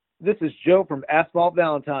This is Joe from Asphalt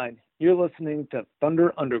Valentine. You're listening to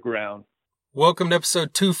Thunder Underground. Welcome to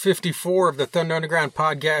episode 254 of the Thunder Underground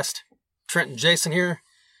podcast. Trent and Jason here.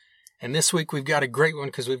 And this week we've got a great one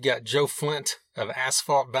because we've got Joe Flynt of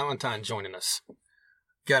Asphalt Valentine joining us.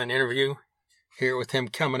 Got an interview here with him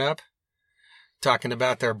coming up, talking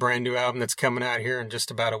about their brand new album that's coming out here in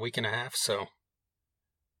just about a week and a half. So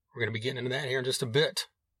we're going to be getting into that here in just a bit.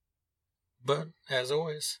 But as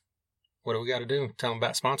always, what do we got to do? Tell them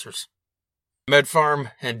about sponsors.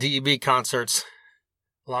 MedFarm and DEB Concerts,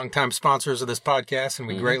 longtime sponsors of this podcast, and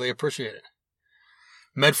we greatly appreciate it.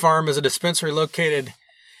 MedFarm is a dispensary located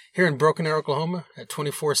here in Broken Arrow, Oklahoma at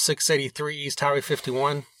 24683 East Highway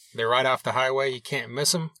 51. They're right off the highway. You can't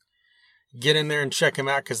miss them. Get in there and check them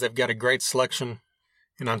out because they've got a great selection.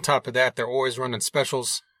 And on top of that, they're always running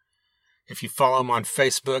specials. If you follow them on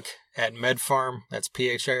Facebook at MedFarm, that's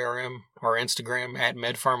PHARM, or Instagram at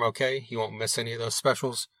MedFarmOK, you won't miss any of those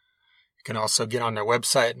specials. You can also get on their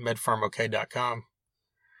website, medfarmok.com,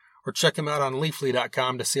 or check them out on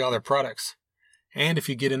leafly.com to see all their products. And if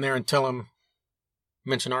you get in there and tell them,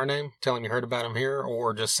 mention our name, tell them you heard about them here,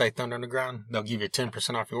 or just say Thunder Underground, they'll give you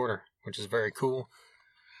 10% off your order, which is very cool.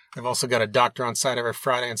 They've also got a doctor on site every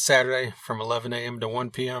Friday and Saturday from 11 a.m. to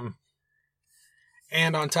 1 p.m.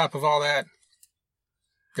 And on top of all that,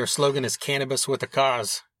 their slogan is Cannabis with a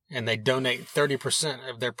Cause, and they donate 30%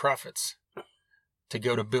 of their profits to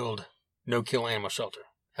go to build no-kill animal shelter.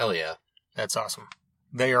 Hell yeah. That's awesome.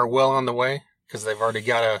 They are well on the way because they've already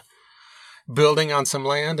got a building on some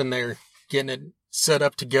land and they're getting it set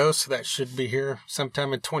up to go. So that should be here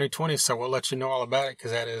sometime in 2020. So we'll let you know all about it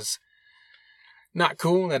because that is not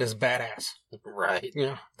cool. That is badass. Right.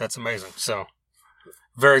 Yeah, that's amazing. So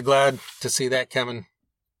very glad to see that coming.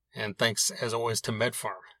 And thanks as always to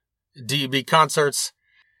MedFarm. DEB Concerts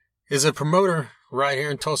is a promoter right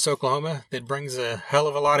here in Tulsa, Oklahoma that brings a hell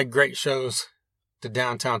of a lot of great shows to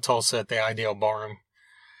downtown Tulsa at the Ideal Ballroom.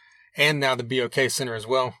 And now the BOK Center as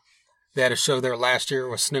well. They had a show there last year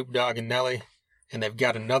with Snoop Dogg and Nelly. And they've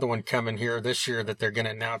got another one coming here this year that they're going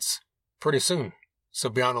to announce pretty soon. So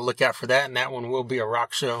be on the lookout for that. And that one will be a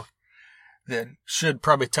rock show that should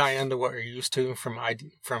probably tie into what you're used to from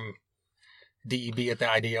DEB at the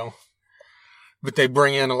Ideal. But they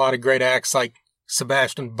bring in a lot of great acts like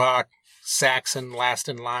Sebastian Bach, Saxon, Last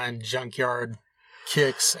in Line, Junkyard,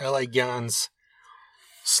 Kicks, LA Guns,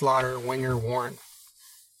 Slaughter, Winger, Warrant.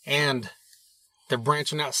 And they're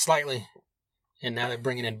branching out slightly. And now they're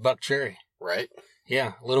bringing in Buck Cherry. Right.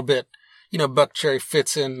 Yeah, a little bit. You know, Buck Cherry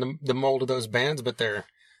fits in the mold of those bands, but they're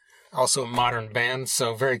also a modern band.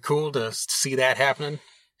 So very cool to see that happening.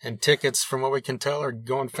 And tickets, from what we can tell, are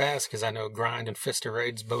going fast because I know Grind and Fist of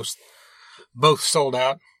Rage both sold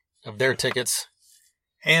out of their tickets.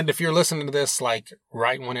 And if you're listening to this, like,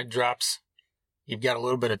 right when it drops, you've got a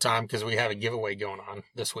little bit of time because we have a giveaway going on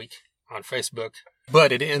this week on Facebook.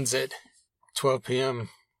 But it ends at 12 p.m.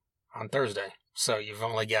 on Thursday. So you've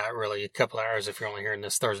only got really a couple hours if you're only hearing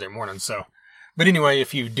this Thursday morning. So, but anyway,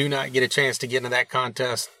 if you do not get a chance to get into that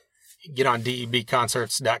contest, get on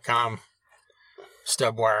debconcerts.com,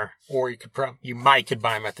 stubwire, or you could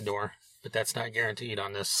buy them at the door, but that's not guaranteed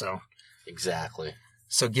on this. So exactly.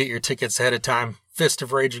 So get your tickets ahead of time. Fist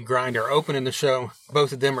of Rage and Grind are opening the show.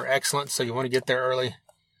 Both of them are excellent, so you want to get there early.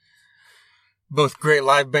 Both great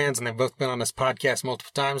live bands, and they've both been on this podcast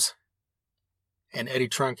multiple times. And Eddie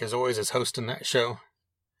Trunk, as always, is hosting that show.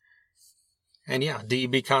 And yeah,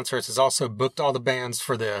 DEB Concerts has also booked all the bands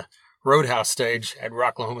for the Roadhouse stage at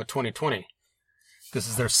Rocklahoma 2020. This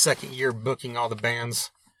is their second year booking all the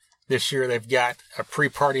bands. This year they've got a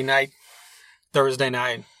pre-party night, Thursday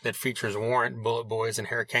night, that features Warrant, Bullet Boys, and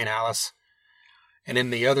Hurricane Alice. And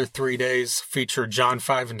in the other 3 days feature John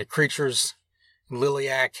Five and the Creatures,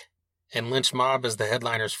 Liliac, and Lynch Mob as the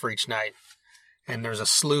headliners for each night. And there's a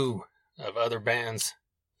slew of other bands.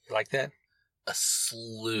 You like that? A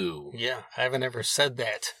slew. Yeah, I haven't ever said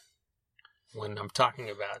that when I'm talking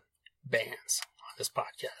about bands on this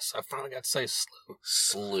podcast. I finally got to say slew.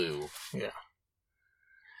 Slew. Yeah.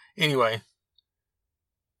 Anyway,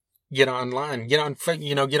 get online. Get on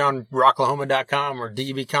rocklahoma.com or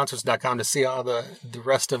debconcerts.com to see all the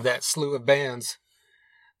rest of that slew of bands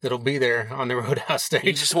that'll be there on the Roadhouse stage.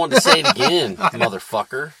 You just wanted to say it again,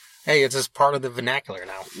 motherfucker. Hey, it's just part of the vernacular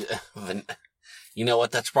now. You know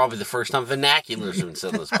what? That's probably the first time vernacular's been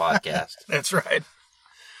said on this podcast. That's right.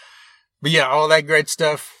 But yeah, all that great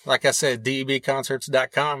stuff. Like I said,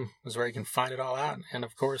 debconcerts.com is where you can find it all out. And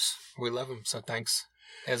of course, we love them. So thanks,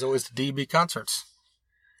 as always, to DEB Concerts.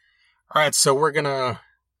 All right, so we're going to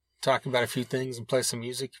talk about a few things and play some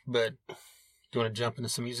music. But do you want to jump into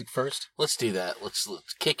some music first? Let's do that. Let's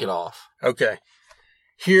kick it off. Okay.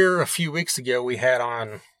 Here, a few weeks ago, we had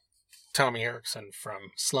on Tommy Erickson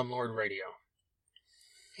from Slumlord Radio.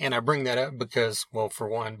 And I bring that up because, well, for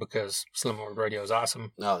one, because Slumlord Radio is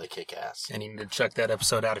awesome. Oh, they kick ass. And you need to check that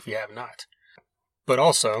episode out if you have not. But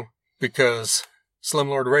also because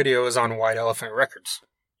Slumlord Radio is on White Elephant Records.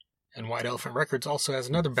 And White Elephant Records also has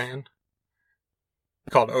another band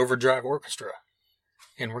called Overdrive Orchestra.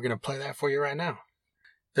 And we're going to play that for you right now.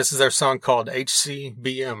 This is their song called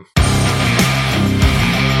HCBM.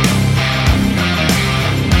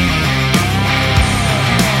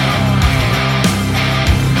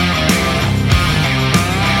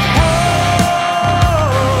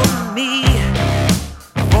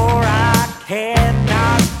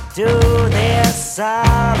 Do this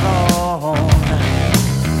alone.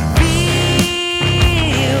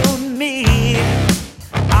 Feel me,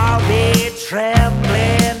 I'll be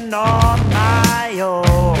trembling on my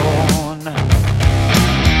own.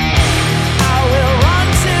 I will run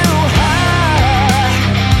to her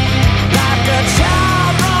like a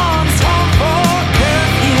child runs home for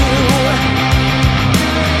curfew.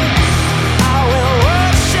 I will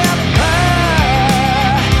worship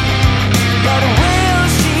her, but will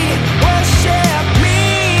she worship me?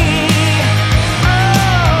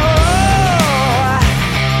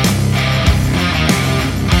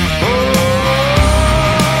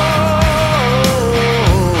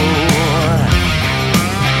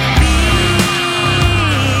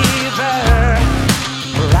 Fever,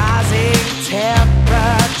 rising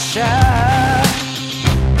temperature.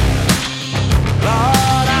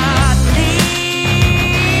 Lord, I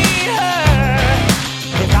need her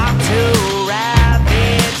if I'm to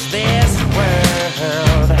ravage this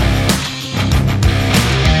world.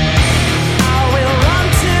 I will run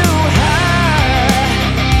to her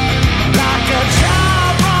like a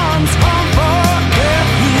child runs home for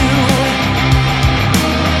curfew.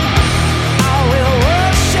 I will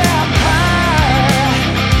worship her,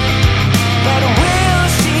 but will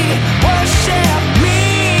she worship me?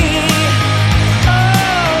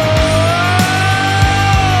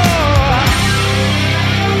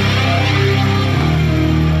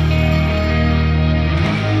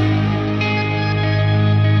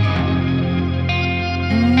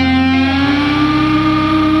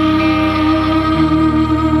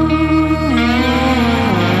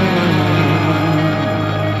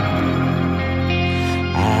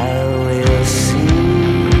 I will see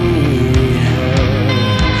her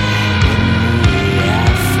in the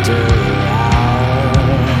after hour. I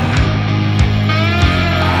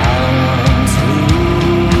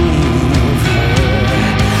won't leave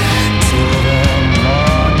her till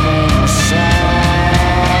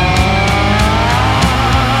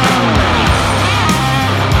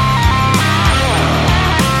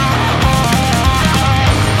the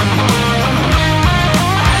morning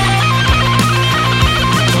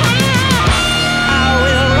I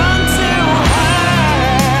will run to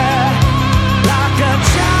her like a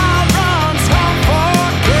child runs home for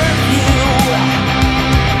curfew.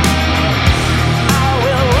 I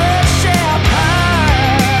will worship her,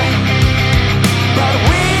 but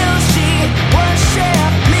will she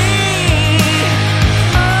worship me?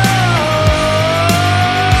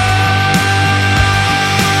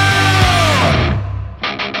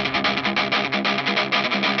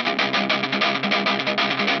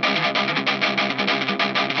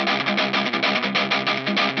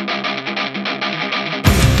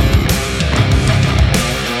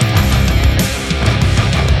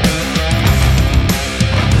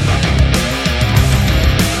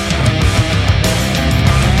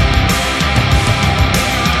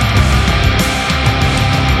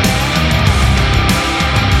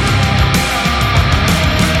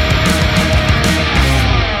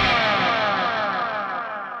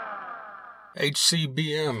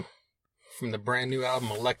 HCBM from the brand new album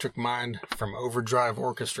Electric Mind from Overdrive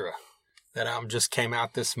Orchestra. That album just came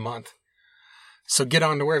out this month. So get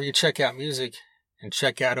on to wherever you check out music and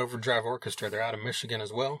check out Overdrive Orchestra. They're out of Michigan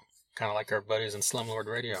as well, kind of like our buddies in Slumlord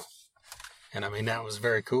Radio. And I mean, that was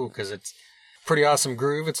very cool because it's pretty awesome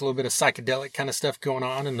groove. It's a little bit of psychedelic kind of stuff going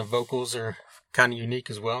on, and the vocals are kind of unique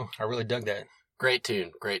as well. I really dug that. Great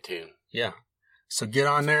tune. Great tune. Yeah. So get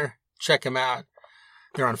on there, check them out.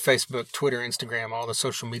 They're on Facebook, Twitter, Instagram, all the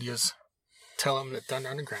social medias. Tell them that Thunder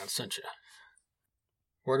Underground sent you.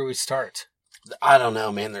 Where do we start? I don't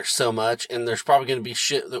know, man. There's so much, and there's probably going to be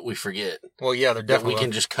shit that we forget. Well, yeah, they're That definitely. we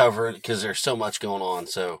can just cover it because there's so much going on.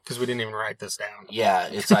 So Because we didn't even write this down. yeah,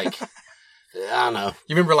 it's like I don't know.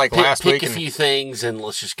 You remember like last Pick week? a few things and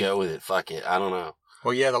let's just go with it. Fuck it. I don't know.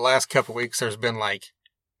 Well, yeah, the last couple of weeks there's been like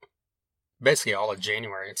basically all of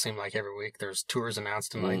January. It seemed like every week there's tours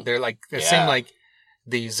announced, and like they're like it Yeah. seemed like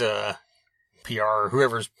these PR or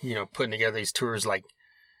whoever's, putting together these tours, like,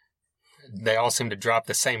 they all seem to drop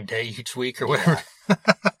the same day each week or whatever.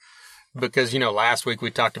 Because, last week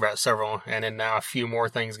we talked about several, and then now a few more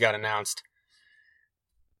things got announced.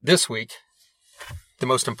 This week, the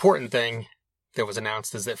most important thing that was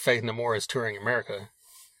announced is that Faith No More is touring America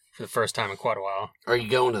for the first time in quite a while. Are you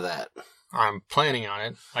going to that? I'm planning on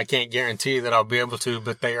it. I can't guarantee that I'll be able to,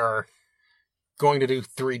 but they are going to do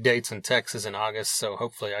 3 dates in Texas in August, so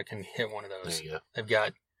hopefully I can hit one of those. There you go. They've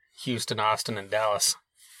got Houston, Austin, and Dallas.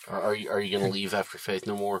 Are you going to leave after Faith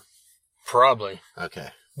No More? Probably. Okay.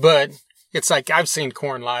 But it's like I've seen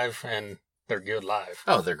Korn live, and they're good live.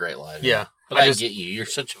 Oh, they're great live. Yeah. But I get you. You're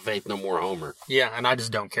such a Faith No More homer. Yeah, and I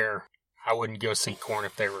just don't care. I wouldn't go see Korn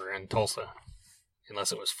if they were in Tulsa,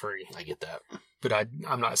 unless it was free. I get that. But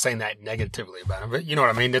I'm not saying that negatively about them. But you know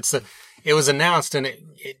what I mean? It was announced, and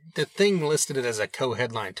the thing listed it as a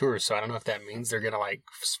co-headline tour, so I don't know if that means they're going to, like,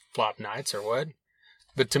 flop nights or what.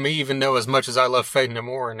 But to me, even though as much as I love Faith No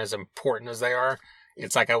More and as important as they are,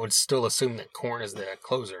 it's like I would still assume that Korn is the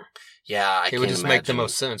closer. Yeah, It would just make the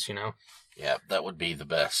most sense, Yeah, that would be the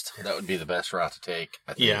best. That would be the best route to take,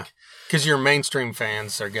 I think. Yeah, because your mainstream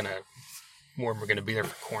fans are going to be there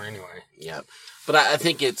for Korn anyway. Yeah, but I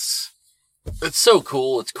think it's so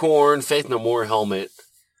cool. It's Korn, Faith No More, Helmet.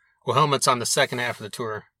 Well, Helmet's on the second half of the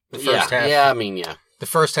tour. The first half. Yeah, I mean, yeah. The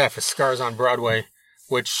first half is Scars on Broadway,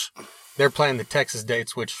 which they're playing the Texas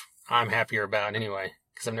dates, which I'm happier about anyway,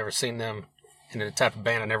 because I've never seen them in the type of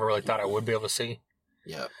band I never really thought I would be able to see.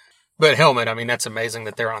 Yeah. But Helmet, I mean, that's amazing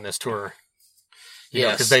that they're on this tour.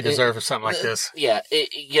 Yeah, because they deserve something like this. Yeah,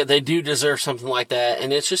 they do deserve something like that,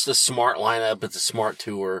 and it's just a smart lineup. It's a smart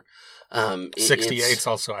tour. 68's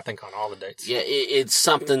also, I think, on all the dates. Yeah, it's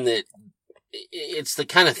something that it's the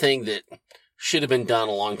kind of thing that should have been done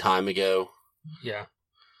a long time ago. Yeah,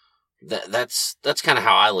 that's kind of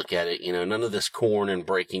how I look at it. None of this Korn and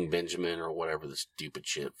Breaking Benjamin or whatever the stupid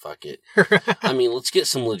shit. Fuck it. I mean, let's get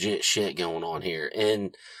some legit shit going on here.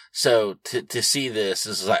 And so to see this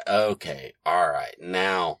is like, okay, all right,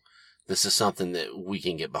 now this is something that we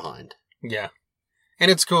can get behind. Yeah.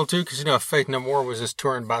 And it's cool, too, because, if Faith No More was just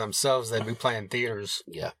touring by themselves, they'd be playing theaters.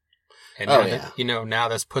 Yeah. And now now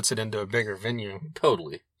this puts it into a bigger venue.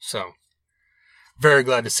 Totally. So, very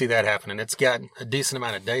glad to see that happen. And it's got a decent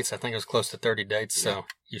amount of dates. I think it was close to 30 dates. Yeah. So,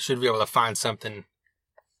 you should be able to find something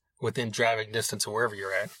within driving distance of wherever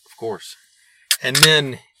you're at. Of course. And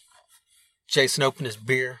then, Jason opened his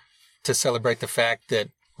beer to celebrate the fact that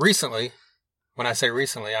recently, when I say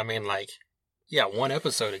recently, I mean 1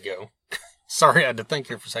 episode ago. Sorry, I had to think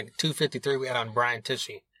here for a second. 253, we had on Brian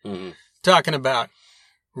Tishy talking about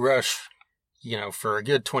Rush, for a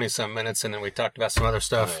good 20-some minutes, and then we talked about some other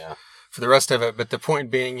stuff for the rest of it. But the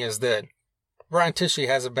point being is that Brian Tishy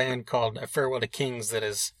has a band called A Farewell to Kings that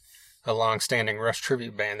is a long-standing Rush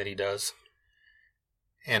tribute band that he does.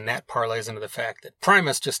 And that parlays into the fact that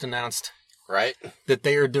Primus just announced that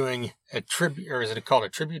they are doing a tribute, or is it called a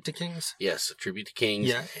tribute to Kings? Yes, a tribute to Kings.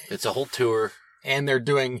 Yeah. It's a whole tour. And they're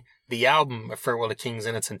doing the album A Farewell to Kings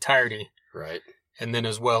in its entirety. Right. And then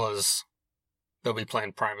as well as they'll be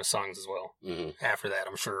playing Primus songs as well. Mm-hmm. After that,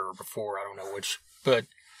 I'm sure, or before, I don't know which. But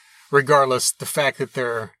regardless, the fact that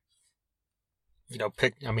they're,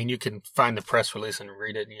 you can find the press release and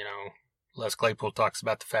read it. Les Claypool talks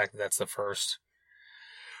about the fact that that's the first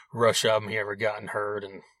Rush album he ever got and heard.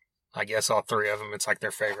 And I guess all 3 of them, it's like their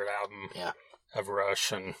favorite album of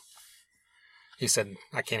Rush. And he said,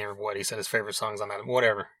 I can't remember what he said, his favorite songs on that,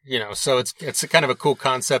 whatever, so it's a kind of a cool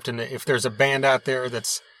concept. And if there's a band out there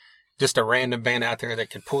that's just a random band out there that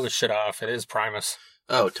can pull this shit off, it is Primus.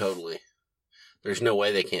 Oh, totally. There's no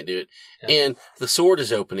way they can't do it. Yeah. And the Sword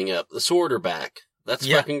is opening up. The Sword are back. That's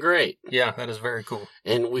fucking great. Yeah, that is very cool.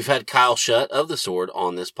 And we've had Kyle Shutt of the Sword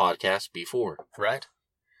on this podcast before. Right.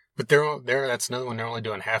 But that's another one. They're only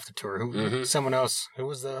doing half the tour. Someone else, who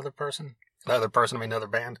was the other person? The other person, another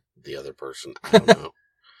band? The other person, I don't know.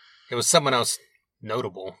 It was someone else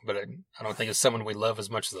notable, but I don't think it's someone we love as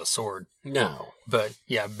much as the Sword. No. But,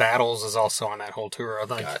 yeah, Battles is also on that whole tour, I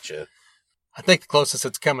think. Gotcha. I think the closest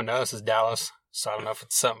it's coming to us is Dallas, so I don't know if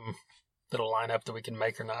it's something that'll line up that we can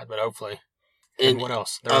make or not, but hopefully. And what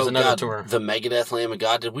else? There was another tour. The Megadeth Lamb of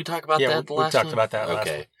God. Did we talk about that the last we talked about that last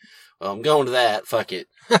Okay. Well, I'm going to that. Fuck it.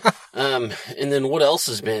 And then what else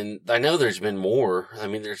has been? I know there's been more. I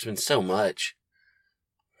mean, there's been so much.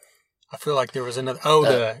 I feel like there was another. Oh,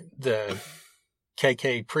 the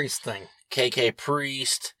KK Priest thing. KK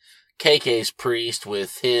Priest. KK's Priest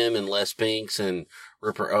with him and Les Binks and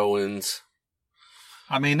Ripper Owens.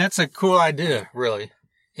 I mean, that's a cool idea, really,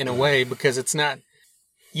 in a way, because it's not,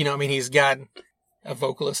 he's got a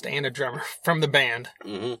vocalist and a drummer from the band.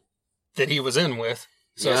 Mm-hmm. that he was in with.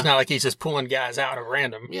 So it's not like he's just pulling guys out at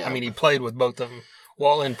random. Yeah. I mean, he played with both of them,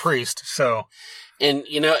 Wall and Priest. So, and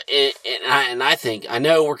I think, I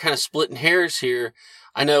know we're kind of splitting hairs here.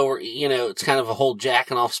 I know it's kind of a whole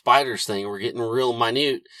jacking off spiders thing. We're getting real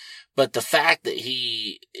minute. But the fact that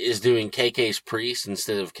he is doing KK's Priest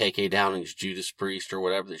instead of KK Downing's Judas Priest or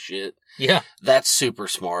whatever the shit. Yeah. That's super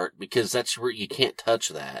smart because that's where you can't touch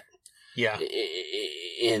that. Yeah.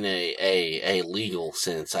 In a legal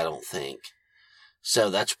sense, I don't think. So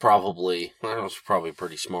that's probably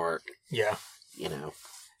pretty smart. Yeah.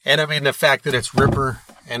 And I mean, the fact that it's Ripper,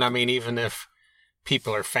 and I mean, even if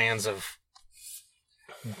people are fans of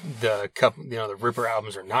the Ripper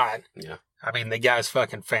albums or not. Yeah. I mean, the guy's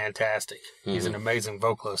fucking fantastic. Mm-hmm. He's an amazing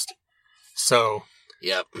vocalist. So,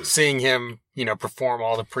 yep. Seeing him, perform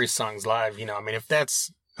all the Priest songs live, I mean, if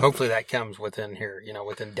that's, hopefully that comes within here,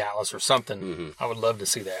 within Dallas or something. Mm-hmm. I would love to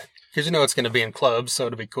see that. Because it's going to be in clubs, so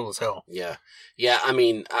it'll be cool as hell. Yeah. Yeah, I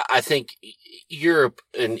mean, I think Europe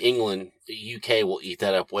and England, the UK will eat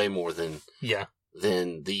that up way more than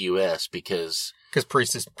the US because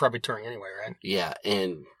Priest is probably touring anyway, right? Yeah,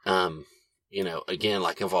 and, again,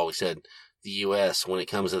 like I've always said, the U.S., when it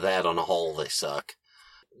comes to that on a whole, they suck.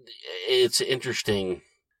 It's interesting,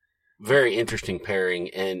 very interesting pairing,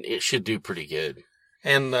 and it should do pretty good.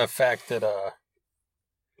 And the fact that,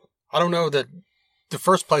 I don't know that the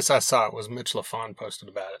first place I saw it was Mitch LaFon posted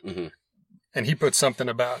about it. Mm-hmm. And he put something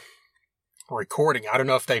about recording. I don't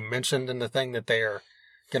know if they mentioned in the thing that they are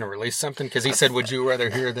going to release something, because he said, would you rather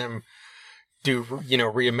hear them do,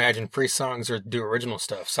 reimagine Priest songs or do original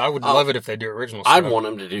stuff? So I would love it if they do original stuff. I'd want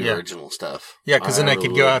them to do original stuff. Yeah, because then they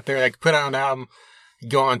could go out there, they could put out an album,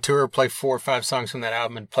 go on tour, play 4 or 5 songs from that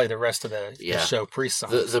album, and play the rest of the show Priest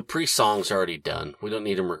songs. The Priest songs are already done. We don't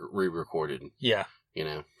need them re-recorded. Yeah.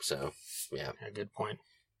 So, yeah. Good point.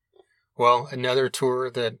 Well, another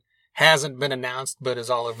tour that hasn't been announced but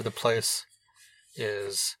is all over the place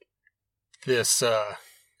is this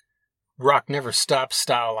Rock Never Stops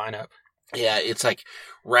style lineup. Yeah, it's like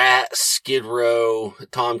Rat, Skid Row,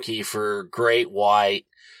 Tom Kiefer, Great White,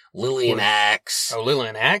 Lillian Axe. Oh,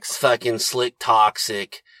 Lillian Axe? Fucking Slick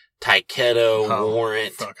Toxic, Tyketo,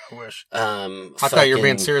 Warrant. Fuck, I wish. I thought you were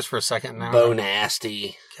being serious for a second now. Bo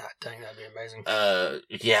Nasty. God dang, that'd be amazing.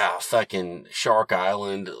 Yeah, fucking Shark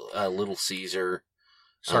Island, Little Caesar.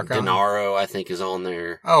 Denaro, I think, is on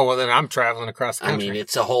there. Oh, well, then I'm traveling across the country. I mean,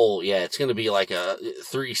 it's a whole, it's going to be like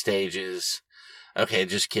 3 stages. Okay,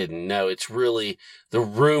 just kidding. No, it's really, the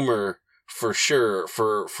rumor for sure,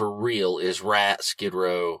 for real, is Rat, Skid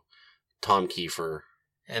Row, Tom Kiefer,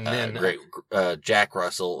 and then Jack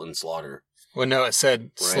Russell and Slaughter. Well, no, it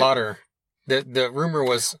said Slaughter. The rumor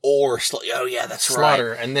was that's Slaughter,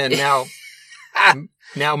 right. And then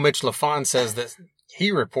now Mitch LaFon says that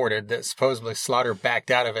he reported that supposedly Slaughter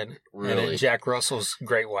backed out of it, really? And that Jack Russell's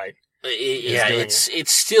Great White.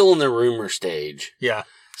 It's still in the rumor stage. Yeah.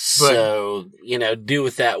 So, do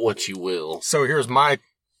with that what you will. So here's my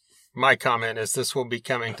comment is this will be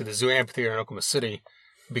coming to the Zoo Amphitheater in Oklahoma City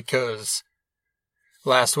because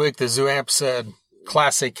last week the Zoo Amp said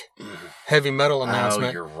classic heavy metal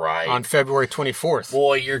announcement you're right. On February 24th.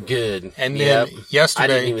 Boy, you're good. And then yesterday... I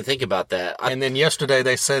didn't even think about that. And then yesterday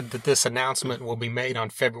they said that this announcement will be made on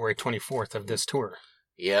February 24th of this tour.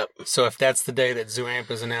 Yep. So if that's the day that Zoo Amp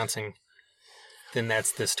is announcing... then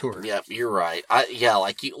that's this tour. Yep, you're right.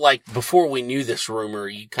 Like before we knew this rumor,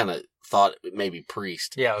 you kind of thought it maybe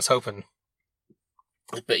Priest. Yeah, I was hoping.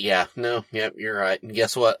 But you're right. And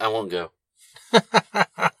guess what? I won't go.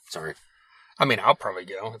 Sorry. I mean, I'll probably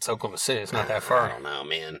go. It's Oklahoma City. It's not that far. I don't know,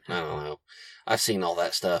 man. I don't know. I've seen all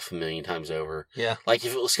that stuff a million times over. Yeah. Like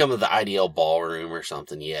if it was coming to the IDL Ballroom or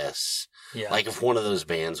something, yes. Yeah. Like if one of those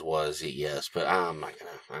bands was, yes. But I'm not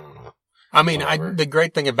gonna. I don't know. I mean, the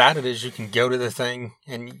great thing about it is you can go to the thing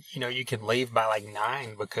and, you can leave by like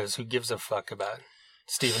 9 because who gives a fuck about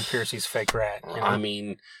Stephen Pearcy's fake rat? I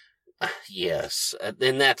mean, yes.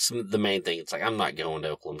 And that's the main thing. It's like, I'm not going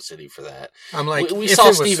to Oklahoma City for that. I'm like, we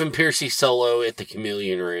saw Stephen Pearcy solo at the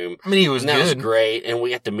Chameleon Room. I mean, he was good. That was great. And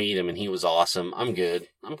we got to meet him and he was awesome. I'm good.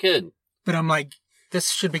 But I'm like, this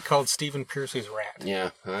should be called Stephen Pearcy's Rat.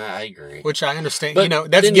 Yeah, I agree. Which I understand. But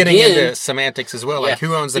that's getting into semantics as well. Like,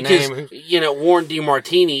 who owns the name? Warren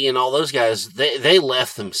DeMartini and all those guys, they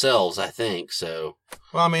left themselves, I think, so.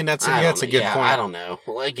 Well, I mean, that's a good point. I don't know.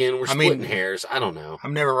 Well, again, we're splitting hairs. I don't know.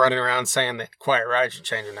 I'm never running around saying that Quiet Riot should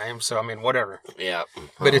change their name, so, I mean, whatever. Yeah.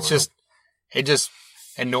 But it just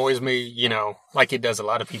annoys me, like it does a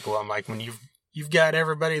lot of people. I'm like, when you've got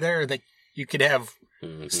everybody there, that you could have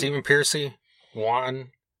Stephen Pearcy,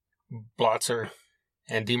 Juan, Blotzer,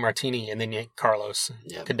 and DiMartini, and then you had Carlos.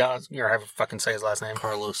 Yeah. Cavazzo, or however fucking say his last name.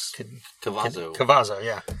 Carlos Cavazzo. Cavazzo,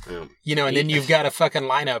 yeah. You know, and then you've got a fucking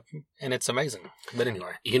lineup, and it's amazing. But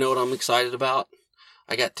anyway. You know what I'm excited about?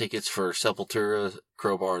 I got tickets for Sepultura,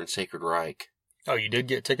 Crowbar, and Sacred Reich. Oh, you did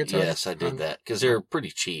get tickets? Yes, I did that, because they're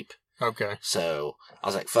pretty cheap. Okay. So, I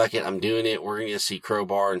was like, fuck it, I'm doing it. We're going to see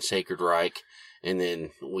Crowbar and Sacred Reich, and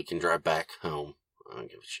then we can drive back home. I don't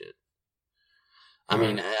give a shit. I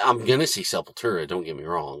mean, I'm going to see Sepultura, don't get me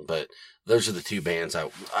wrong, but those are the two bands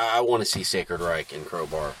I want to see, Sacred Reich and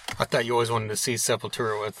Crowbar. I thought you always wanted to see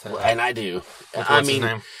Sepultura with... and I do. What's his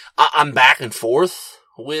name? I'm back and forth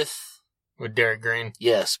with Derek Green.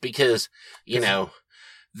 Yes, because, you know,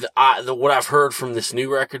 what I've heard from this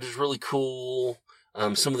new record is really cool.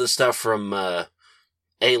 Some of the stuff from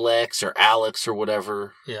Alex or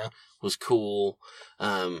whatever was cool.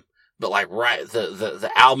 But like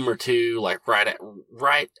the album or two, like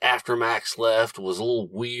right after Max left was a little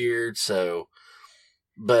weird. So,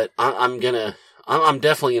 but I'm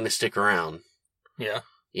definitely gonna stick around. Yeah.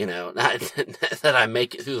 You know, that I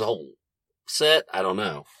make it through the whole set, I don't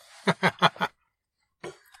know.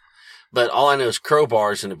 But all I know is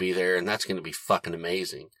Crowbar is gonna be there, and that's gonna be fucking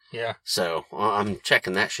amazing. Yeah. So I'm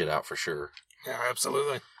checking that shit out for sure. Yeah,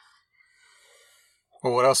 absolutely.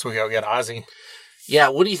 Well, what else we got? We got Ozzy. Yeah,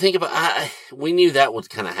 what do you think about... we knew that would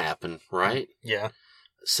kind of happen, right? Yeah.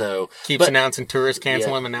 So... Keeps announcing tours,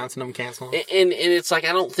 cancel them, announcing them, cancel them. And it's like,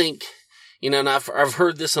 I don't think... You know, and I've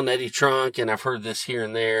heard this on Eddie Trunk, and I've heard this here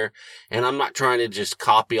and there, and I'm not trying to just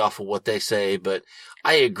copy off of what they say, but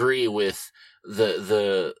I agree with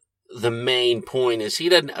the main point is he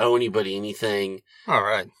doesn't owe anybody anything. All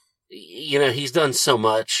right. You know, he's done so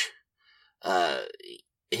much.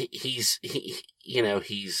 He's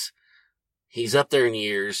up there in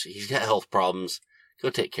years. He's got health problems. Go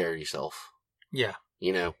take care of yourself. Yeah.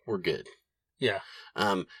 You know, we're good. Yeah.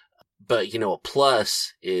 But, you know, a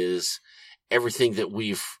plus is everything that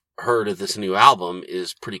we've heard of this new album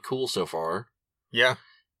is pretty cool so far. Yeah.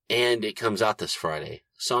 And it comes out this Friday.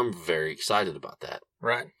 So I'm very excited about that.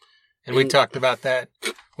 Right. And we talked about that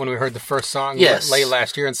when we heard the first song late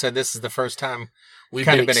last year and said this is the first time we've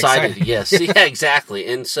been excited. Yes. Yeah, exactly.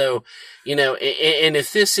 And so, you know, and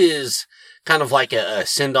if this is kind of like a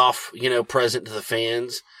send-off, you know, present to the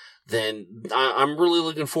fans, then I'm really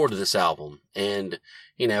looking forward to this album. And,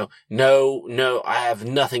 you know, no, I have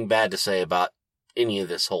nothing bad to say about any of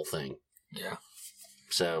this whole thing. Yeah.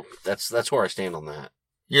 So that's where I stand on that.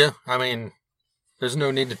 Yeah. I mean, there's no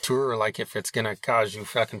need to tour, like, if it's going to cause you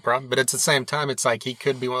fucking problem. But at the same time, it's like he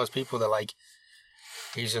could be one of those people that, like,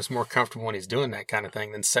 he's just more comfortable when he's doing that kind of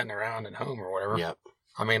thing than sitting around at home or whatever. Yep.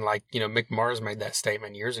 I mean, like, you know, Mick Mars made that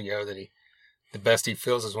statement years ago that the best he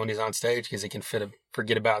feels is when he's on stage because he can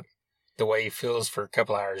forget about the way he feels for a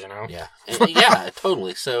couple hours, you know? Yeah. Yeah,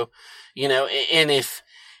 totally. So, you know, and if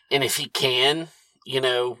he can, you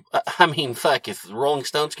know, I mean, fuck, if the Rolling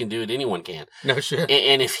Stones can do it, anyone can. No shit.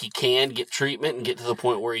 And if he can get treatment and get to the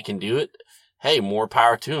point where he can do it, hey, more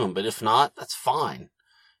power to him. But if not, that's fine,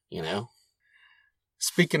 you know?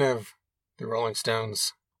 Speaking of the Rolling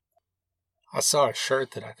Stones, I saw a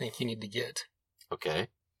shirt that I think you need to get. Okay.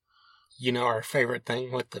 You know our favorite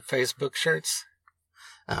thing with the Facebook shirts?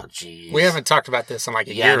 Oh, geez. We haven't talked about this in like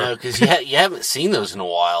a year. Yeah, no, because you haven't seen those in a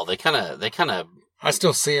while. They kind of. I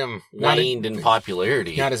still see them. Waned in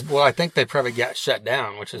popularity. Not as well. I think they probably got shut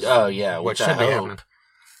down, which is what should be happening.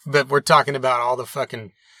 But we're talking about all the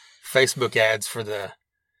fucking Facebook ads for the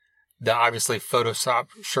obviously Photoshop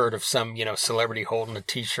shirt of some, you know, celebrity holding a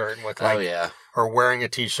T-shirt with like, or wearing a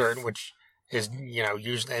T-shirt, which is, you know,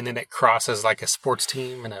 usually, and then it crosses like a sports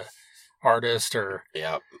team and a artist or,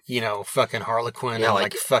 you know, fucking Harlequin. Yeah,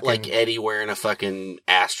 and like Eddie wearing a fucking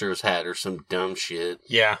Astros hat or some dumb shit.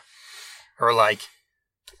 Yeah. Or like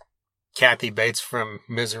Kathy Bates from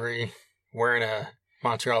Misery wearing a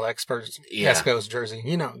Montreal Expos jersey.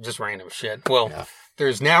 You know, just random shit. Well,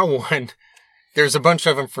 there's now one. There's a bunch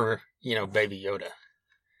of them for, you know, Baby Yoda.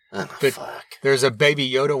 Oh, but fuck. There's a Baby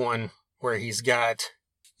Yoda one where he's got,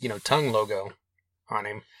 you know, tongue logo on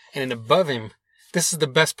him. And then above him, this is the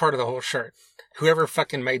best part of the whole shirt. Whoever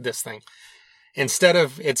fucking made this thing. Instead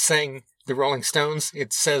of it saying the Rolling Stones,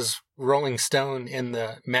 it says Rolling Stone in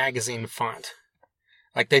the magazine font.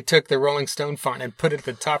 Like they took the Rolling Stone font and put it at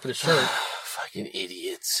the top of the shirt. Fucking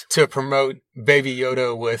idiots. To promote Baby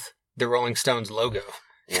Yoda with the Rolling Stones logo.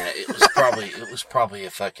 Yeah, it was probably a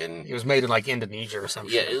fucking... It was made in like Indonesia or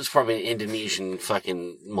something. Yeah, it was probably an Indonesian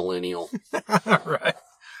fucking millennial. Right.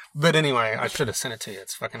 But anyway, I should have sent it to you.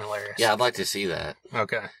 It's fucking hilarious. Yeah, I'd like to see that.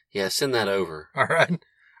 Okay. Yeah, send that over. All right.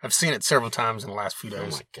 I've seen it several times in the last few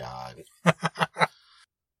days. Oh my God.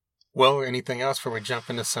 Well, anything else before we jump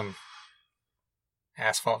into some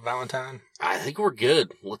Asphalt Valentine? I think we're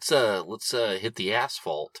good. Let's hit the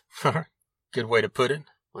asphalt. Good way to put it.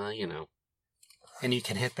 Well, you know. And you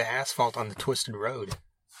can hit the asphalt on the twisted road.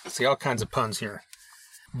 See, all kinds of puns here.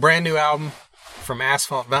 Brand new album from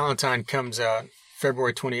Asphalt Valentine comes out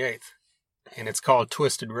February 28th. And it's called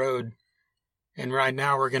Twisted Road. And right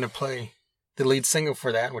now we're going to play the lead single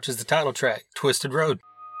for that, which is the title track, Twisted Road.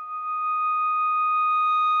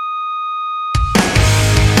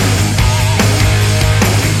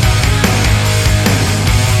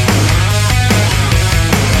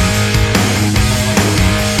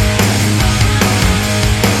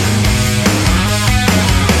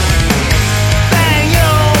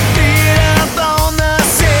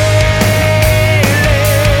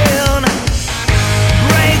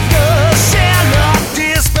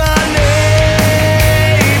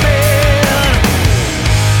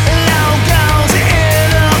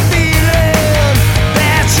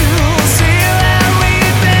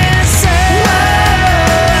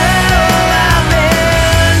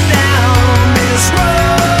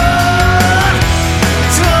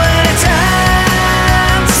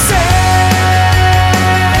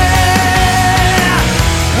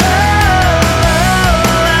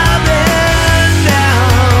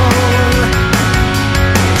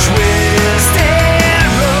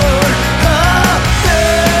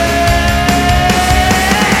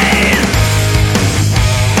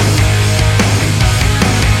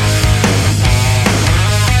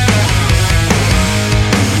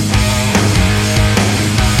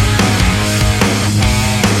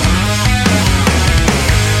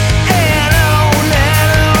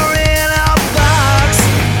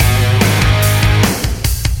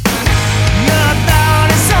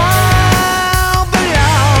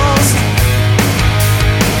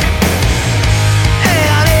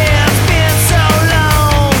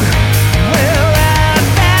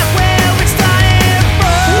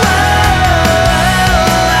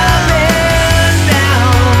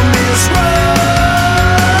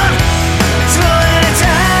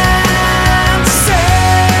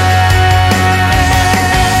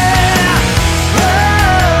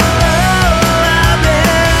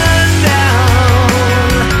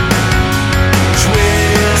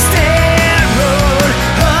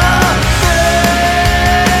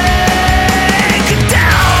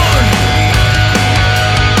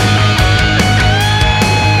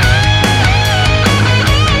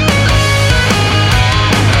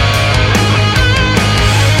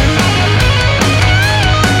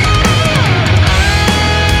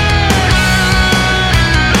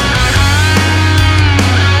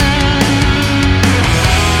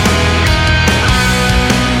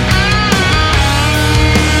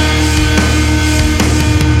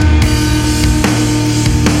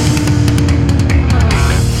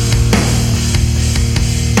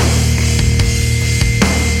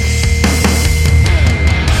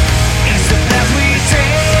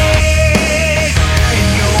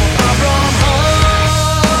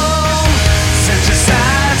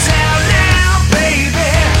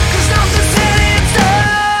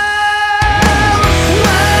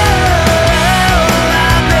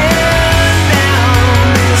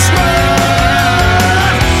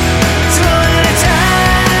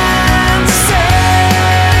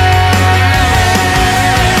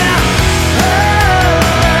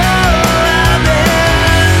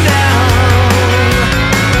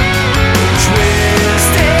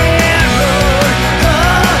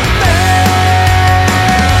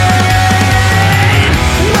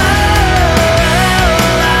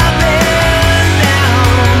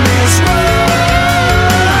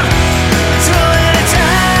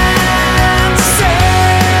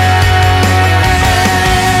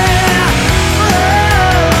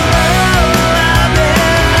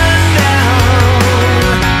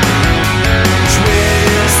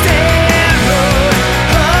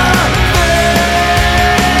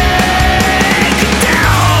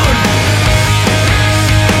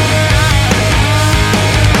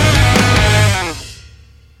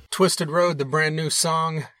 Twisted Road, the brand new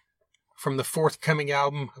song from the forthcoming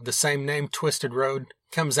album of the same name, Twisted Road,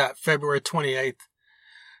 comes out February 28th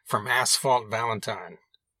from Asphalt Valentine.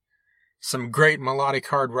 Some great melodic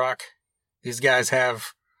hard rock. These guys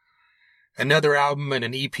have another album and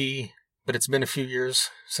an EP, but it's been a few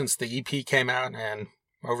years since the EP came out and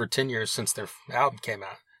over 10 years since their album came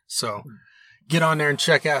out. So get on there and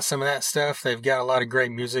check out some of that stuff. They've got a lot of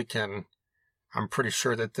great music, and I'm pretty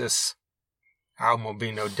sure that this album will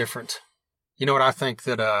be no different. You know what I think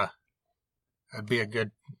that would be a good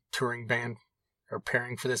touring band or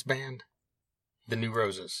pairing for this band? The New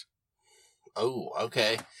Roses. Oh,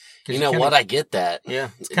 okay. 'Cause You know what? I get that. Yeah,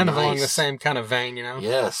 it's kind of along the Nice. same kind of vein, you know?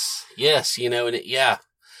 Yes. Yes. You know, and yeah,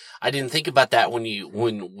 I didn't think about that when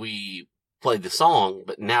we played the song,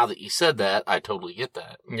 but now that you said that, I totally get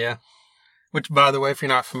that. Yeah. Which, by the way, if you're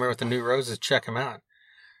not familiar with the New Roses, check them out.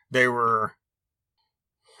 They were,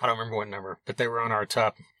 I don't remember what number, but they were on our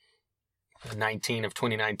top 19 of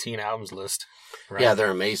 2019 albums list. Right? Yeah,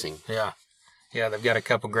 they're amazing. Yeah. Yeah, they've got a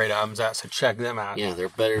couple great albums out, so check them out. Yeah, they're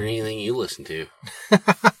better than anything you listen to.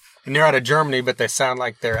 And they're out of Germany, but they sound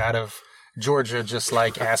like they're out of Georgia, just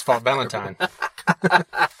like Asphalt Valentine.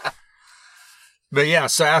 But yeah,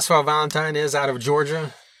 so Asphalt Valentine is out of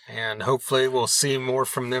Georgia, and hopefully we'll see more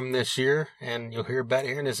from them this year, and you'll hear about it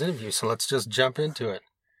here in this interview. So let's just jump into it.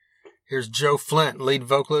 Here's Joe Flynt, lead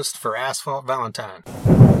vocalist for Asphalt Valentine.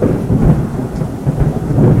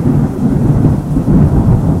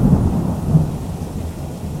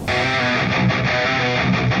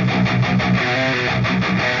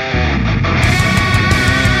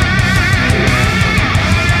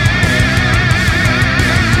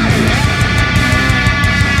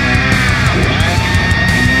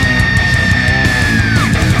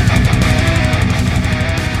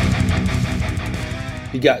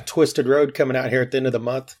 You got Twisted Road coming out here at the end of the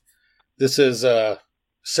month. This is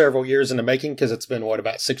several years in the making because it's been,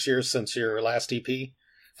 about 6 years since your last EP?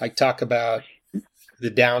 Like, talk about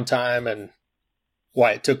the downtime and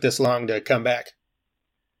why it took this long to come back.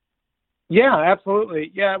 Yeah,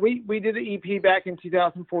 absolutely. Yeah, we did the EP back in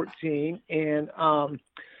 2014, and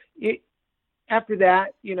after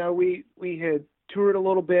that, you know, we had toured a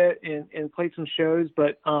little bit and played some shows,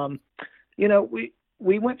 but you know,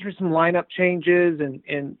 we went through some lineup changes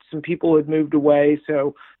and some people had moved away.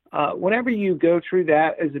 So whenever you go through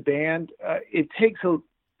that as a band, it takes a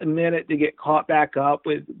minute to get caught back up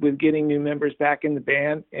with getting new members back in the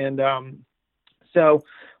band. And so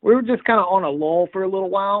we were just kind of on a lull for a little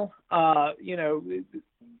while. You know,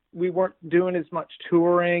 we weren't doing as much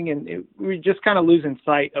touring, and we were just kind of losing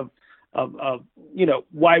sight of you know,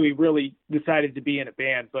 why we really decided to be in a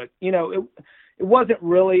band. But, you know, it wasn't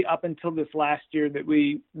really up until this last year that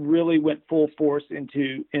we really went full force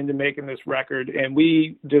into making this record, and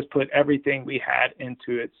we just put everything we had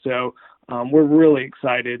into it. So we're really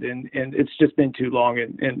excited, and it's just been too long,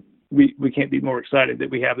 and we can't be more excited that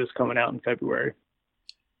we have this coming out in February.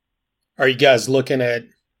 Are you guys looking at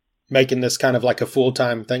making this kind of like a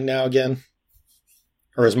full-time thing now again?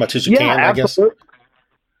 Or as much as you can, I guess?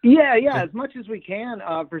 Yeah, as much as we can,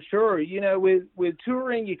 for sure. You know, with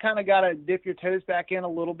touring, you kind of got to dip your toes back in a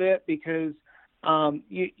little bit because,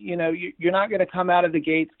 you know, you're not going to come out of the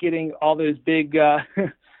gates getting all those big,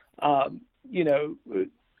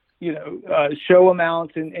 show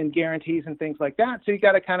amounts and guarantees and things like that. So you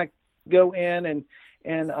got to kind of go in and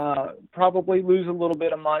probably lose a little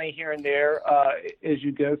bit of money here and there as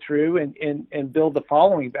you go through and build the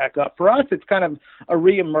following back up. For us, it's kind of a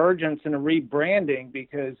reemergence and a rebranding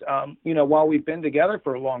because, you know, while we've been together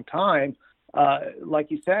for a long time, like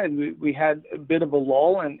you said, we had a bit of a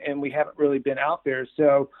lull and we haven't really been out there.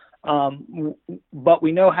 So, but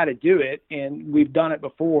we know how to do it and we've done it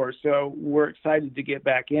before. So we're excited to get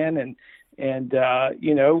back in and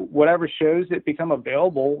you know, whatever shows that become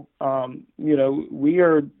available, you know,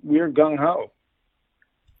 we're gung ho.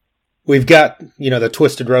 We've got, you know, the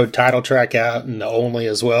Twisted Road title track out and the Only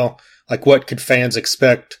as well. Like, what could fans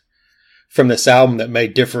expect from this album that may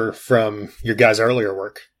differ from your guys' earlier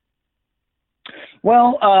work?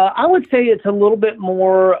 Well, I would say it's a little bit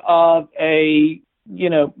more of a, you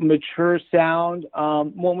know, mature sound.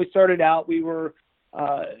 When we started out, we were,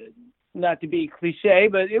 not to be cliche,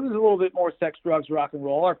 but it was a little bit more sex, drugs, rock and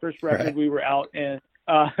roll. Our first record, right. We were out in,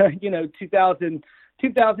 you know,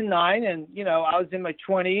 2009. And, you know, I was in my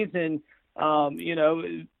 20s and, you know,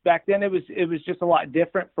 back then it was just a lot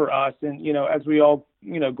different for us. And, you know, as we all,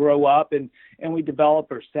 you know, grow up and we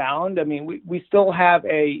develop our sound, I mean, we still have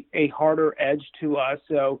a harder edge to us.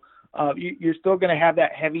 So, you're still going to have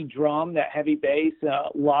that heavy drum, that heavy bass, a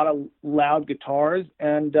lot of loud guitars.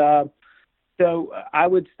 And, so I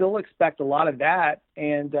would still expect a lot of that.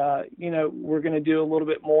 And, you know, we're going to do a little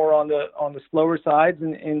bit more on the slower sides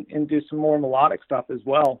and do some more melodic stuff as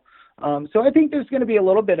well. So I think there's going to be a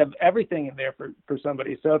little bit of everything in there for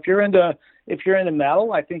somebody. So if you're into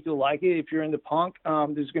metal, I think you'll like it. If you're into punk,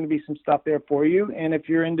 there's going to be some stuff there for you. And if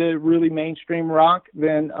you're into really mainstream rock,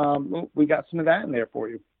 then we got some of that in there for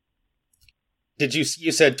you.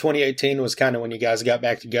 You said 2018 was kind of when you guys got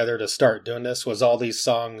back together to start doing this. Was all these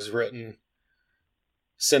songs written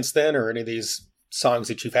since then, or any of these songs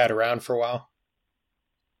that you've had around for a while?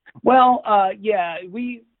 Well, yeah,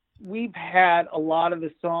 we we've had a lot of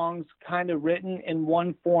the songs kind of written in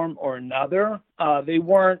one form or another. They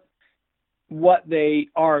weren't what they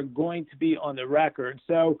are going to be on the record.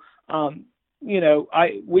 So,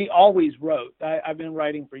 we always wrote. I've been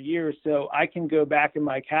writing for years, so I can go back in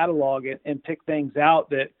my catalog and pick things out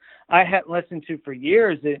that I hadn't listened to for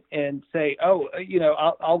years and say,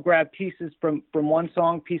 I'll grab pieces from one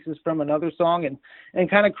song, pieces from another song, and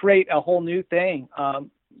kind of create a whole new thing.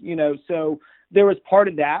 So there was part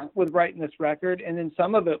of that with writing this record, and then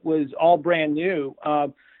some of it was all brand new.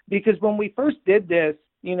 Because when we first did this,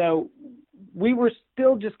 we were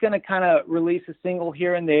still just going to kind of release a single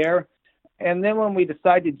here and there. And then when we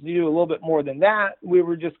decided to do a little bit more than that, we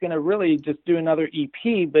were just going to really just do another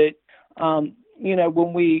EP. But,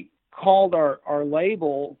 when we called our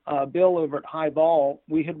label, Bill over at High Ball,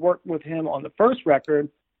 we had worked with him on the first record.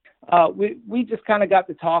 We just kind of got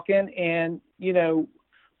to talking, and,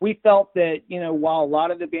 we felt that, while a lot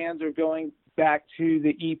of the bands are going back to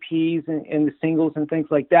the EPs and the singles and things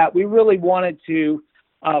like that, we really wanted to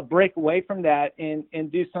break away from that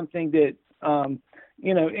and do something that,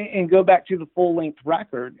 and go back to the full-length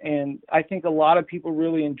record. And I think a lot of people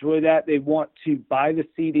really enjoy that. They want to buy the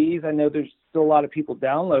CDs. I know there's still a lot of people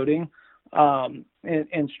downloading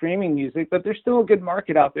and streaming music, but there's still a good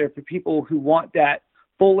market out there for people who want that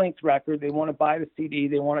full-length record. They want to buy the CD.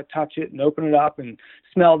 They want to touch it and open it up and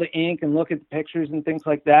smell the ink and look at the pictures and things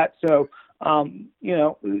like that. So,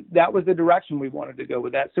 that was the direction we wanted to go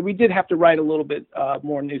with that. So we did have to write a little bit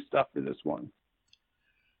more new stuff for this one.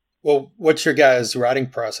 Well, what's your guys' writing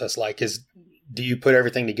process like? Do you put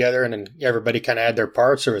everything together and then everybody kind of add their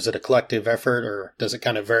parts, or is it a collective effort, or does it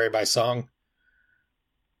kind of vary by song?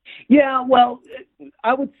 Yeah, well,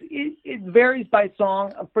 it varies by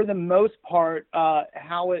song. For the most part,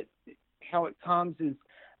 how it comes is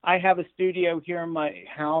I have a studio here in my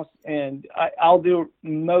house, and I'll do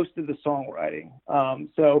most of the songwriting.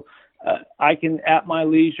 So I can, at my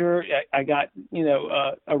leisure, I got,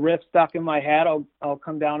 a riff stuck in my head. I'll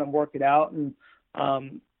come down and work it out. And,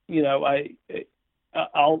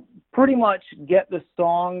 I'll pretty much get the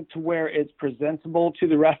song to where it's presentable to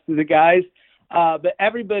the rest of the guys. But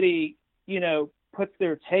everybody, puts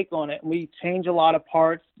their take on it, and we change a lot of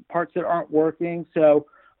parts that aren't working. So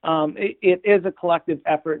it is a collective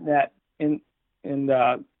effort in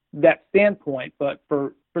that standpoint. But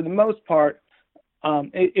for the most part,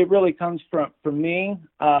 it really comes from me.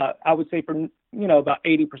 I would say for about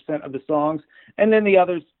 80% of the songs, and then the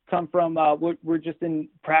others come from we're just in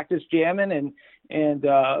practice jamming, and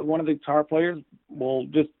one of the guitar players will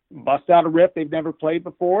just bust out a riff they've never played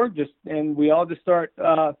before, and we all just start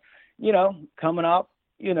coming up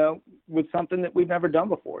with something that we've never done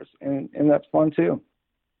before, and that's fun too.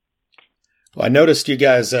 Well, I noticed you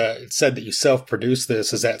guys said that you self-produced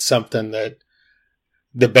this. Is that something that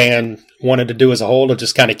the band wanted to do as a whole, to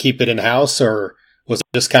just kind of keep it in-house, or was it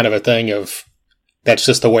just kind of a thing of that's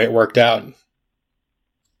just the way it worked out?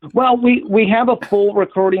 Well, we have a full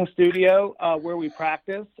recording studio where we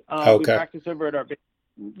practice. Okay. We practice over at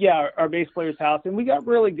our bass player's house, and we got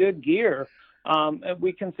really good gear. And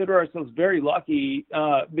we consider ourselves very lucky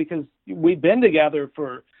because we've been together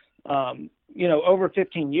for over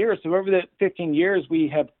 15 years. So over the 15 years, we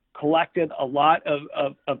have collected a lot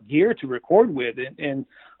of gear to record with, and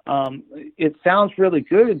it sounds really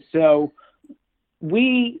good. So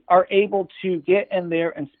we are able to get in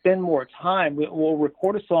there and spend more time. We'll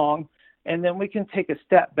record a song, and then we can take a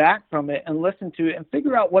step back from it and listen to it and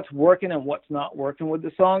figure out what's working and what's not working with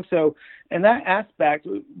the song. So in that aspect,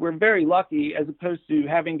 we're very lucky, as opposed to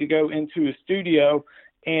having to go into a studio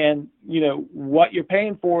and, what you're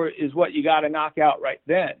paying for is what you got to knock out right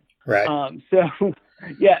then. Right.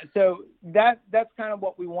 So that's kind of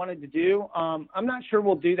what we wanted to do. I'm not sure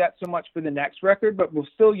we'll do that so much for the next record, but we'll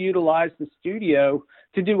still utilize the studio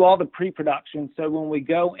to do all the pre-production. So when we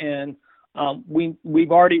go in,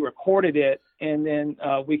 we've already recorded it, and then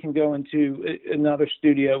we can go into another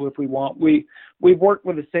studio if we want. We've worked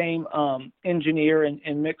with the same engineer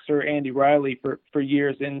and mixer, Andy Riley, for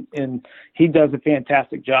years, and he does a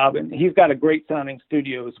fantastic job, and he's got a great sounding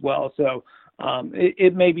studio as well. So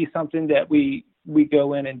it may be something that we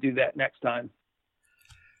go in and do that next time.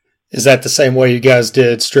 Is that the same way you guys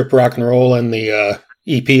did Strip Rock and Roll and the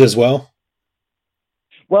EP as well?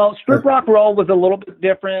 Well, Strip Rock Roll was a little bit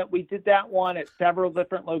different. We did that one at several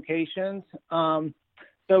different locations. So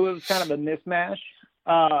it was kind of a mismatch.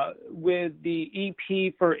 With the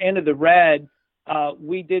EP for End of the Red,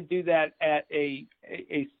 we did do that at a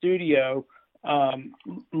studio.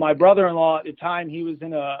 My brother-in-law at the time, he was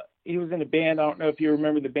in a band. I don't know if you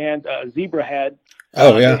remember the band Zebrahead.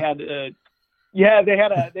 Oh yeah. They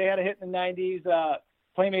had a hit in the 90s.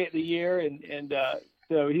 Playmate of the Year, and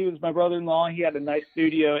so he was my brother-in-law. He had a nice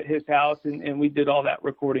studio at his house, and we did all that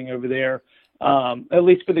recording over there. At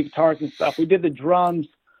least for the guitars and stuff. We did the drums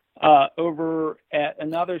over at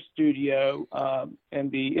another studio,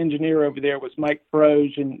 and the engineer over there was Mike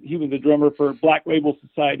Froge, and he was the drummer for Black Label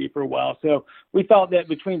Society for a while. So we felt that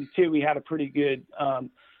between the two, we had a pretty good,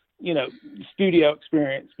 studio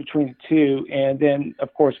experience between the two. And then,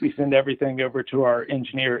 of course, we send everything over to our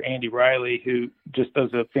engineer, Andy Riley, who just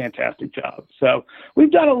does a fantastic job. So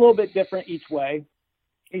we've done a little bit different each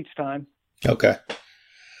time. Okay.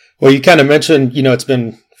 Well, you kind of mentioned, it's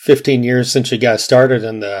been 15 years since you guys started,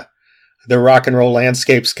 and the rock and roll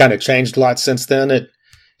landscape's kind of changed a lot since then.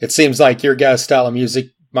 It seems like your guys' style of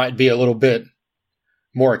music might be a little bit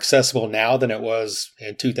more accessible now than it was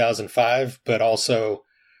in 2005, but also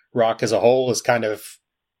rock as a whole has kind of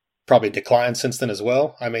probably declined since then as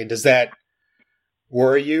well. I mean, does that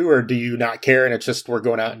worry you, or do you not care and it's just we're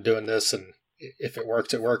going out and doing this, and if it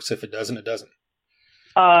works, it works. If it doesn't, it doesn't?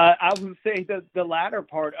 I would say that the latter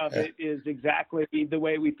part of it is exactly the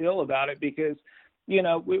way we feel about it, because,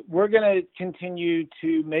 we're going to continue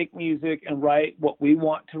to make music and write what we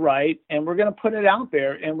want to write, and we're going to put it out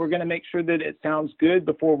there, and we're going to make sure that it sounds good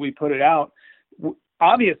before we put it out.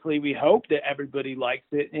 Obviously, we hope that everybody likes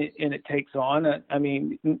it and it takes on. I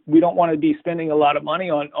mean, we don't want to be spending a lot of money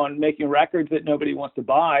on making records that nobody wants to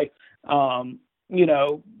buy,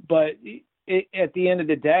 but at the end of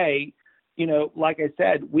the day, like I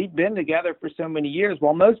said, we've been together for so many years.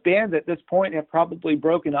 While most bands at this point have probably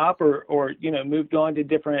broken up or moved on to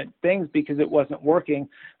different things because it wasn't working,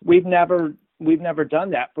 we've never done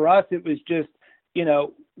that. For us, it was just,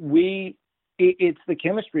 it's the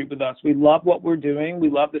chemistry with us. We love what we're doing. We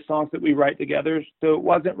love the songs that we write together. So it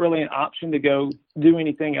wasn't really an option to go do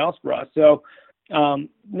anything else for us. So,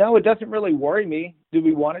 no, it doesn't really worry me. Do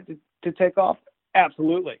we want it to take off?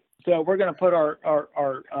 Absolutely. So we're going to put our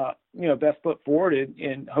best foot forward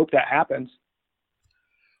and hope that happens.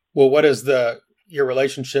 Well, what is your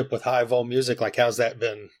relationship with High Vol Music like? How's that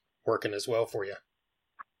been working as well for you?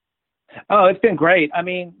 Oh, it's been great. I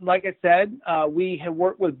mean, like I said, we have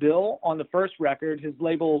worked with Bill on the first record. His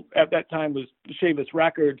label at that time was Shavis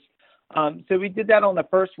Records. So we did that on the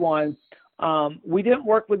first one. We didn't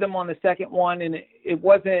work with them on the second one, and it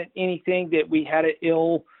wasn't anything that we had an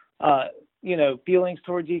ill feelings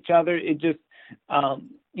towards each other. It just,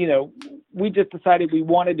 we just decided we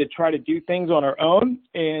wanted to try to do things on our own,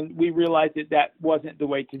 and we realized that wasn't the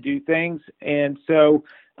way to do things. And so,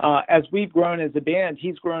 as we've grown as a band,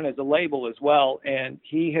 he's grown as a label as well. And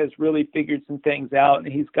he has really figured some things out, and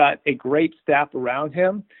he's got a great staff around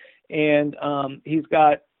him. And, he's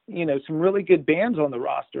got, some really good bands on the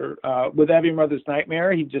roster, with Every Mother's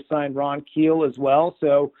Nightmare. He just signed Ron Keel as well.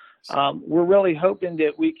 So, we're really hoping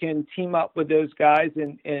that we can team up with those guys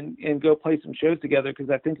and go play some shows together, because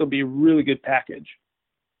I think it'll be a really good package.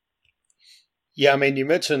 Yeah, I mean, you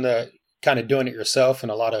mentioned kind of doing it yourself,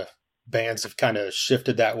 and a lot of bands have kind of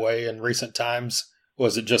shifted that way in recent times.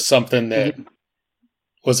 Was it just something that,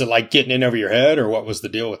 was it like getting in over your head, or what was the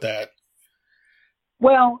deal with that?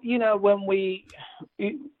 Well, when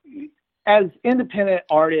as independent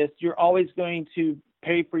artists, you're always going to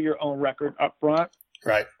pay for your own record up front.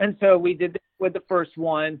 Right. And so we did that with the first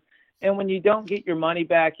one. And when you don't get your money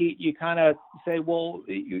back, you kind of say, well,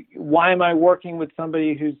 why am I working with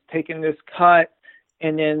somebody who's taking this cut,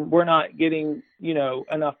 and then we're not getting,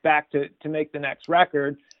 enough back to make the next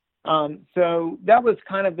record? So that was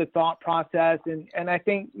kind of the thought process. And I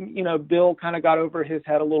think, Bill kind of got over his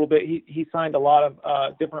head a little bit. He signed a lot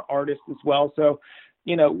of different artists as well. So,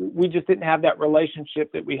 we just didn't have that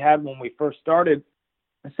relationship that we had when we first started.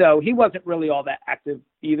 So he wasn't really all that active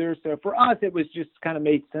either. So for us, it was just kind of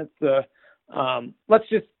made sense to, let's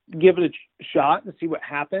just give it a shot and see what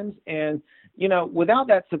happens. And, without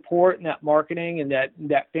that support and that marketing and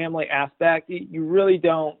that family aspect, you really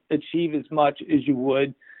don't achieve as much as you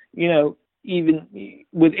would, even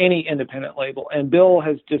with any independent label. And Bill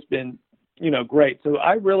has just been, great. So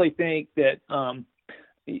I really think that,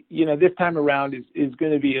 this time around is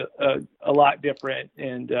going to be a lot different,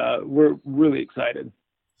 and we're really excited.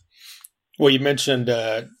 Well, you mentioned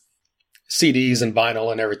CDs and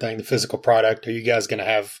vinyl and everything, the physical product. Are you guys going to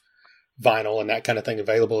have vinyl and that kind of thing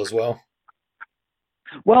available as well?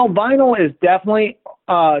 Well, vinyl is definitely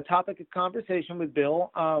a topic of conversation with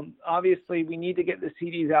Bill. Obviously, we need to get the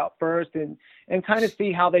CDs out first and kind of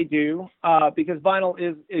see how they do, because vinyl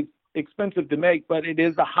is expensive to make, but it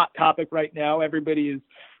is a hot topic right now. Everybody is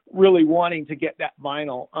really wanting to get that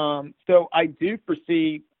vinyl. So I do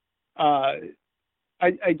foresee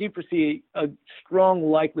I do foresee a strong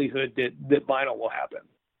likelihood that vinyl will happen.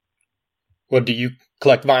 What, do you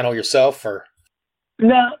collect vinyl yourself, or?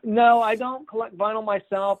 No, I don't collect vinyl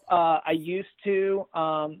myself. I used to.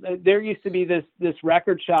 There used to be this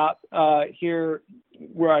record shop here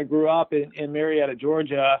where I grew up in Marietta,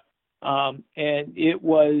 Georgia, and it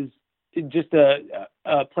was just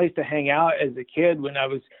a place to hang out as a kid when I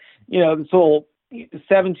was, this little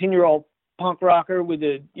 17-year-old punk rocker with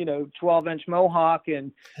a 12-inch mohawk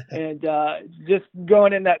and just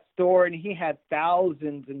going in that store, and he had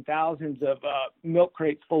thousands and thousands of milk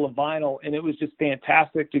crates full of vinyl, and it was just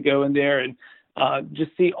fantastic to go in there and just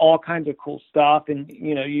see all kinds of cool stuff. And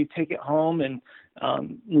you take it home, and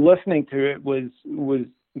listening to it was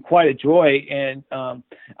quite a joy. And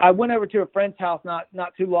I went over to a friend's house not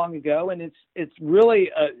too long ago, and it's really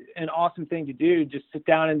an awesome thing to do. Just sit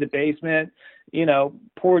down in the basement,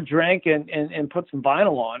 pour a drink and put some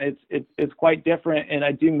vinyl on. It's quite different, and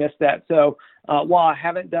I do miss that. So while I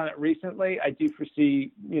haven't done it recently, I do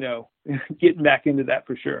foresee getting back into that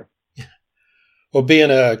for sure. Well, being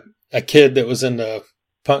a kid that was into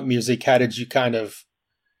punk music, how did you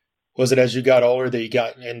was it as you got older that you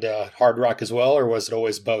got into hard rock as well, or was it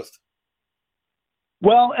always both?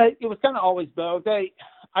 Well, it was kind of always both.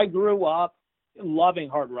 I grew up loving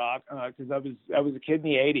hard rock because I was a kid in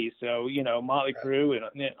the '80s, so Motley Crue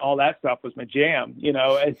and all that stuff was my jam.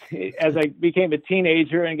 As I became a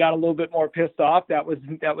teenager and got a little bit more pissed off, that was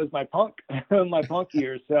my punk my punk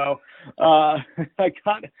years. So I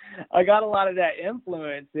got a lot of that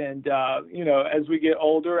influence, and as we get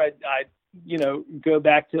older, I go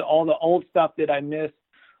back to all the old stuff that I missed.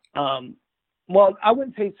 Well, I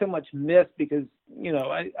wouldn't say so much miss because,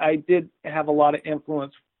 I did have a lot of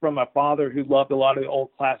influence from my father, who loved a lot of the old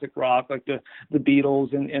classic rock, like the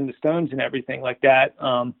Beatles and the Stones and everything like that.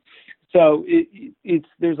 So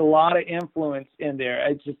there's a lot of influence in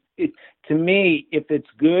there. To me, if it's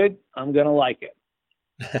good, I'm going to like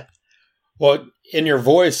it. Well, in your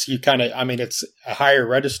voice, you it's a higher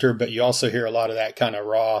register, but you also hear a lot of that kind of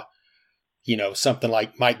raw, something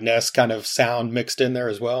like Mike Ness kind of sound mixed in there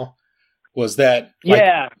as well. Was that,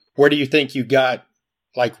 yeah. Where do you think you got,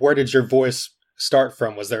 where did your voice start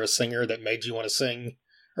from? Was there a singer that made you want to sing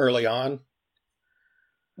early on?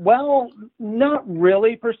 Well, not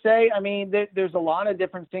really per se. I mean, there's a lot of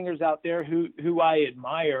different singers out there who I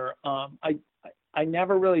admire. I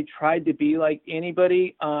never really tried to be like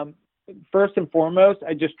anybody. First and foremost,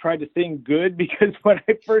 I just tried to sing good, because when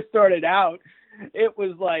I first started out, it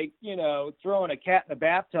was like, throwing a cat in a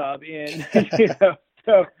bathtub. And,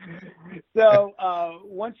 so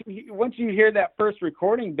once you hear that first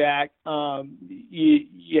recording back,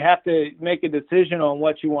 you have to make a decision on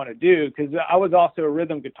what you want to do. Because I was also a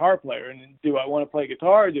rhythm guitar player, and do I want to play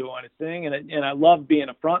guitar, or do I want to sing? And I love being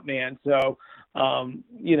a front man. So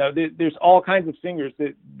there's all kinds of singers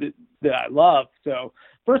that I love. So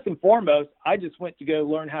first and foremost, I just went to go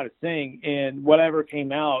learn how to sing, and whatever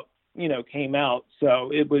came out, came out. So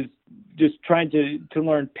it was just trying to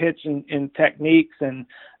learn pitch and techniques, and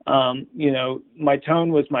my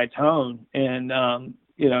tone was my tone, and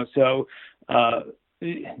so I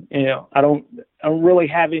don't really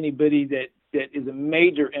have anybody that is a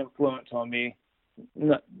major influence on me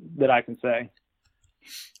that I can say.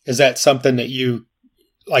 Is that something that you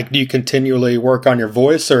do you continually work on your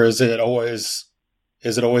voice, or is it always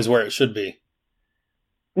where it should be?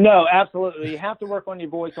 No, absolutely. You have to work on your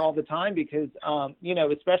voice all the time, because,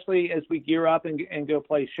 especially as we gear up and go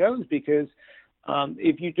play shows, because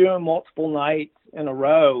if you're doing multiple nights in a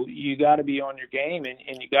row, you got to be on your game,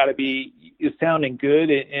 and you got to be sounding good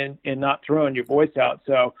and not throwing your voice out.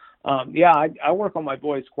 So, I work on my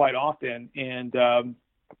voice quite often, and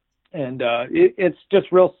it's just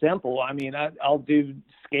real simple. I mean, I'll do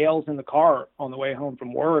scales in the car on the way home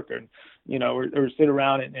from work, and or sit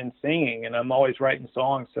around and singing, and I'm always writing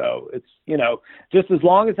songs. So it's, just as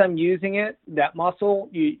long as I'm using it, that muscle,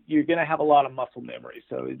 you're going to have a lot of muscle memory.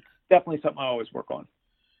 So it's definitely something I always work on.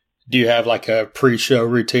 Do you have a pre-show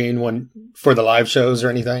routine for the live shows or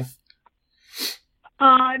anything?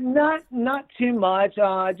 Not too much.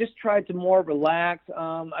 I just tried to more relax.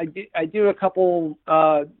 I do a couple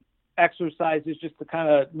exercises just to kind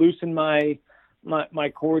of loosen my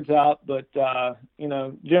chords out, but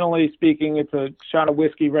generally speaking, it's a shot of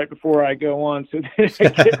whiskey right before I go on, so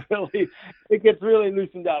it gets really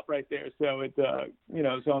loosened up right there. So it's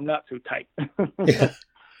so I'm not so tight.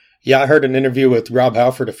 Yeah, I heard an interview with Rob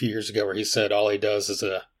Halford a few years ago where he said all he does is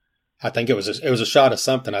I think it was a shot of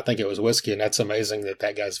something. I think it was whiskey, and that's amazing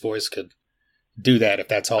that guy's voice could do that if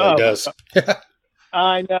that's all he does.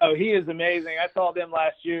 I know, he is amazing. I saw them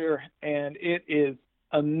last year, and it is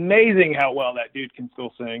amazing how well that dude can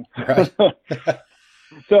still sing. Right.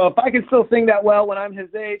 So if I can still sing that well when I'm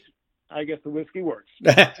his age, I guess the whiskey works.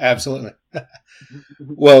 Absolutely.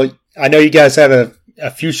 Well, I know you guys have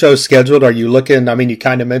a few shows scheduled. Are you looking, I mean, you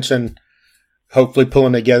kind of mentioned hopefully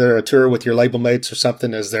pulling together a tour with your label mates or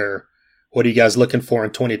something. What are you guys looking for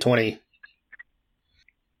in 2020?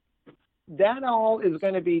 That all is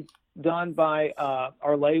going to be done by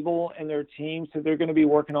our label and their team. So they're going to be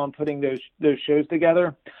working on putting those shows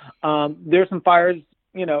together. There's some irons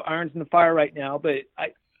in the fire right now, but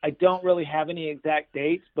I don't really have any exact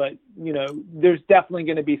dates, but there's definitely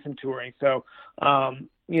going to be some touring. So,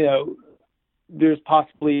 there's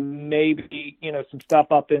possibly maybe, some stuff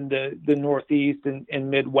up in the Northeast and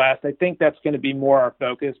Midwest. I think that's going to be more our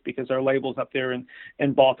focus because our label's up there in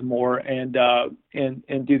Baltimore and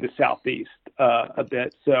do the Southeast a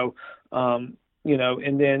bit. So, and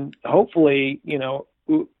then hopefully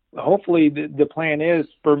the plan is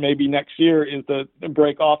for maybe next year is to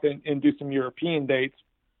break off and do some European dates.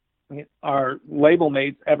 Our label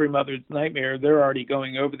mates, Every Mother's Nightmare, they're already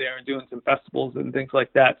going over there and doing some festivals and things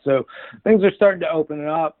like that. So things are starting to open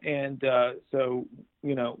up. And so,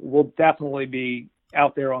 we'll definitely be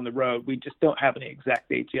out there on the road. We just don't have any exact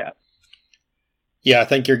dates yet. Yeah, I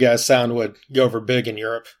think your guys' sound would go over big in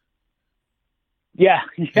Europe. Yeah.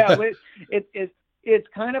 It's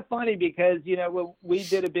kind of funny because, we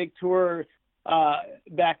did a big tour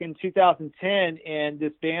back in 2010, and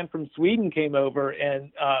this band from Sweden came over,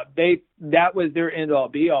 and that was their end all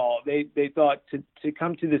be all. They thought to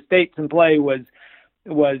come to the States and play was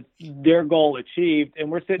their goal achieved,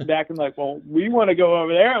 and we're sitting back and like, well, we want to go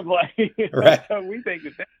over there and play. Right. So we think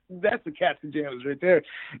that's the cats and jams right there.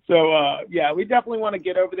 So we definitely want to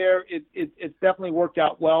get over there. It's definitely worked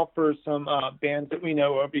out well for some bands that we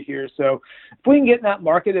know over here. So if we can get in that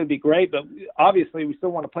market, it'd be great. But obviously, we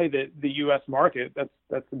still want to play the U.S. market. That's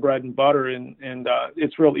the bread and butter, and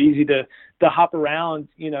it's real easy to hop around,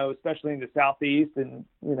 especially in the Southeast, and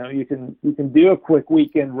you can do a quick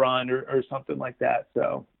weekend run or something like that.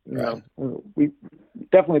 So we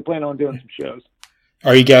definitely plan on doing some shows.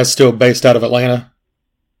 Are you guys still based out of Atlanta?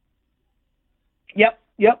 Yep.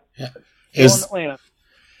 Yeah. Still in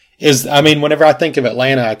Atlanta. Whenever I think of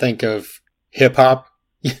Atlanta, I think of hip hop.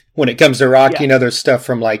 When it comes to rock, Yeah. there's stuff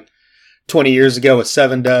from like 20 years ago with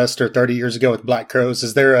Seven Dust or 30 years ago with Black Crowes.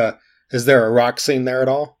 Is there a rock scene there at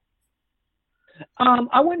all?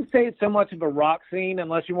 I wouldn't say it's so much of a rock scene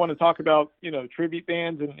unless you want to talk about, tribute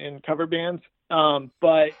bands and cover bands.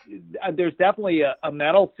 But there's definitely a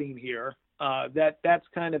metal scene here. That's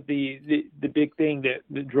kind of the big thing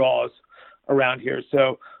that draws around here.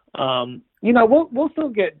 So, we'll still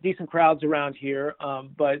get decent crowds around here.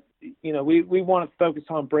 But, we want to focus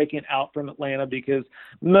on breaking out from Atlanta because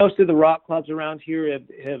most of the rock clubs around here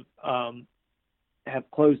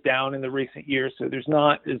have closed down in the recent years. So there's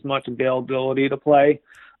not as much availability to play.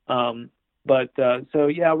 Rock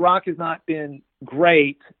has not been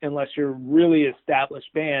great unless you're a really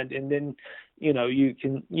established band. And then,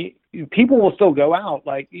 people will still go out.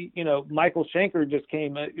 Like, Michael Schenker just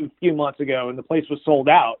came a few months ago and the place was sold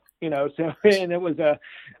out, so, and it was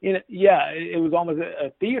it was almost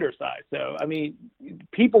a theater size. So,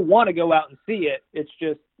 people want to go out and see it. It's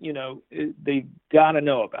just, they got to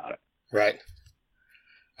know about it. Right.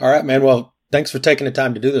 All right, man. Well, thanks for taking the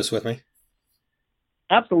time to do this with me.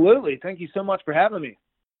 Absolutely. Thank you so much for having me.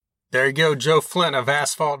 There you go, Joe Flynt of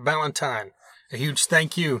Asphalt Valentine. A huge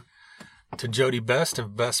thank you to Jody Best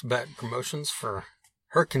of Best Bet Promotions for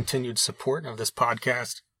her continued support of this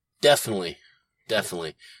podcast. Definitely.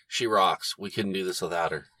 She rocks. We couldn't do this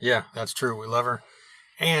without her. Yeah, that's true. We love her.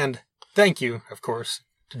 And thank you, of course,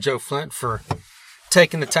 to Joe Flynt for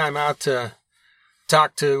taking the time out to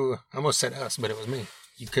talk to, I almost said us, but it was me.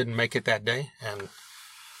 You couldn't make it that day, and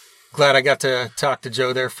glad I got to talk to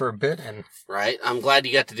Joe there for a bit. And right, I'm glad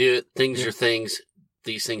you got to do it. Things are things.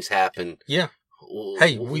 These things happen. Yeah.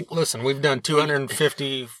 Hey, we've done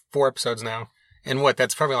 254 episodes now, and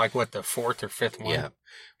that's probably the fourth or fifth one. Yeah,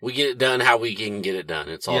 we get it done how we can get it done.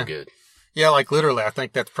 It's all good. Yeah, literally, I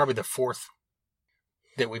think that's probably the fourth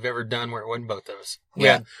that we've ever done where it wasn't both of us.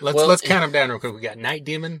 Yeah. Let's count them down real quick. We got Night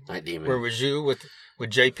Demon. Where was you with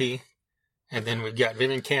JP. And then we've got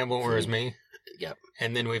Vivian Campbell, where it was me. Yep.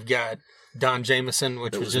 And then we've got Don Jameson,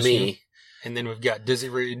 which was just me. You. And then we've got Dizzy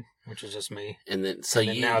Reed, which was just me. And then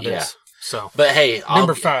now this. So, but hey,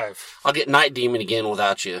 number 5. I'll get Night Demon again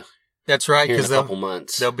without you. That's right, because in a couple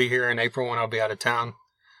months they'll be here in April when I'll be out of town.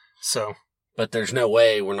 So, but there's no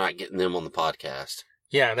way we're not getting them on the podcast.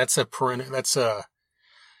 Yeah, that's a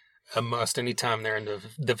must. Anytime they're in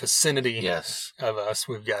the vicinity of us,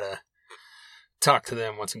 we've got to talk to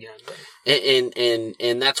them once again.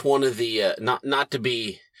 And that's one of the not to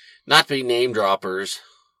be name droppers,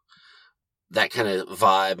 that kind of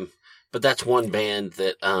vibe. but that's one band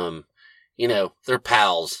that, you know, they're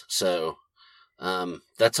pals. So,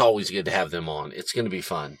 that's always good to have them on. It's going to be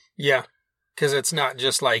fun. Yeah. Cause it's not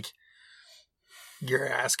just like you're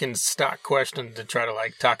asking stock questions to try to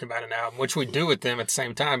like talk about an album, which we do with them at the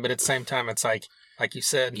same time. But at the same time, it's like you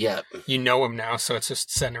said, Yeah. you know them now. So it's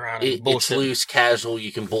just sitting around and bullshit. It's loose, casual.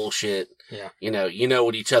 You can bullshit. Yeah. You know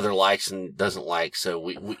what each other likes and doesn't like.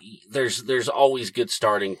 So there's always good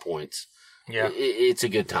starting points. Yeah. It's a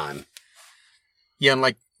good time. Yeah. And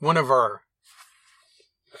like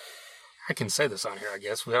I can say this on here, I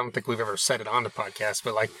guess. I don't think we've ever said it on the podcast,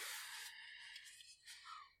 but like,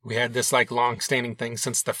 we had this like long-standing thing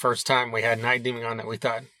since the first time we had Night Demon on that we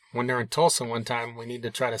thought when they're in Tulsa one time, we need to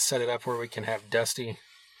try to set it up where we can have Dusty,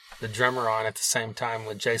 the drummer, on at the same time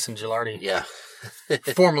with Jason Gilardi. Yeah.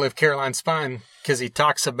 Formerly of Caroline Spine, because he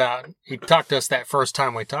talked to us that first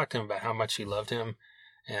time we talked to him about how much he loved him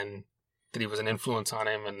and that he was an influence on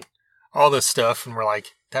him and all this stuff. And we're like,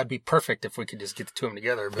 that'd be perfect if we could just get the two of them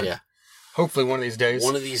together. But yeah. Hopefully one of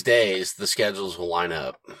these days. The schedules will line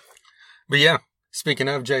up. But yeah, speaking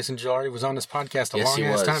of, Jason Gilardi was on this podcast a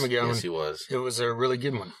long-ass time ago. Yes, he was. It was a really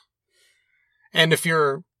good one. And if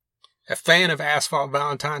you're a fan of Asphalt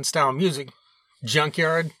Valentine style music,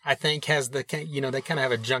 Junkyard, I think, has they kind of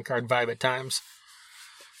have a Junkyard vibe at times.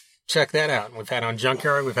 Check that out. We've had on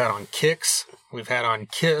Junkyard, we've had on Kicks, we've had on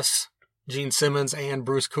Kiss, Gene Simmons and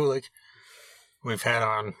Bruce Kulick. We've had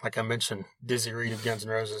on, like I mentioned, Dizzy Reed of Guns N'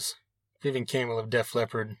 Roses, Vivian Campbell of Def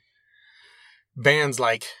Leppard, bands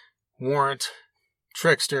like Warrant,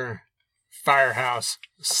 Trickster, Firehouse,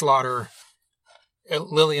 Slaughter,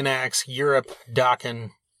 Lillian Axe, Europe,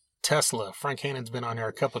 Dokken, Tesla. Frank Hannon's been on here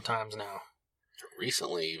a couple of times now.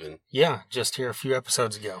 Recently, even. Yeah, just here a few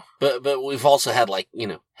episodes ago. But we've also had, like,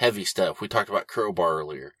 heavy stuff. We talked about Crowbar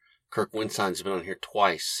earlier. Kirk Winstein's been on here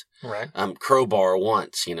twice. Right. Crowbar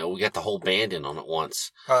once. We got the whole band in on it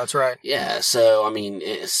once. Oh, that's right. Yeah, so,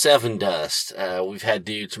 Seven Dust. We've had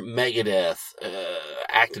dudes from Megadeth,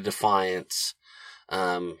 Act of Defiance,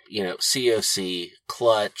 COC,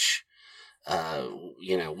 Clutch.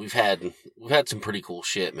 We've had some pretty cool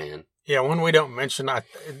shit, man. Yeah, one we don't mention, the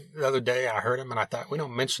other day I heard him and I thought we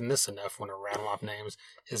don't mention this enough when we're rattling off names,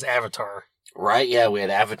 is Avatar. Right, yeah, we had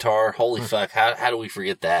Avatar. Holy fuck, how do we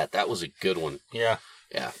forget that? That was a good one. Yeah.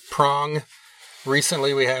 Yeah. Prong.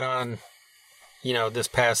 Recently we had on, this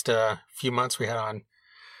past few months we had on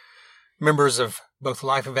members of both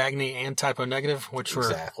Life of Agony and Typo Negative, which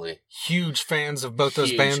were huge fans of both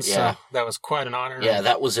those bands. Yeah. So that was quite an honor. Yeah,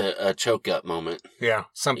 that was a choke up moment. Yeah,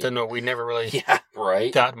 something that we never really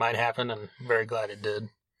thought might happen, and very glad it did.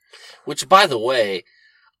 Which, by the way,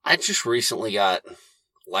 I just recently got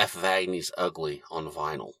Life of Agony's Ugly on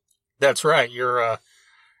vinyl. That's right. Your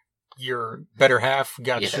better half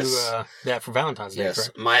got you that for Valentine's Day, yes,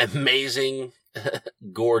 correct? My amazing,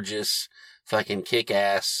 gorgeous, fucking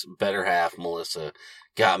kick-ass better half, Melissa,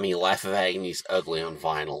 got me Life of Agony's Ugly on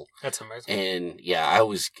vinyl. That's amazing. And yeah, it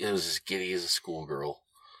was as giddy as a schoolgirl.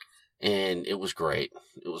 And it was great.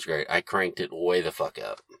 It was great. I cranked it way the fuck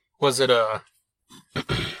up. Was it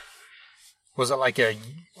like a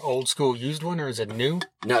old school used one, or is it new?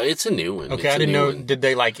 No, it's a new one. Okay, I didn't know. I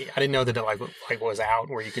didn't know that it was out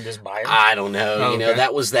where you could just buy it. I don't know. Oh, okay.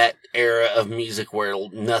 That was that era of music where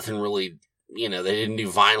nothing really. They didn't do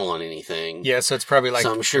vinyl on anything. Yeah, so it's probably like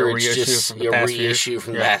so I'm sure a it's just a reissue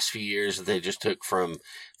from the past few years that they just took from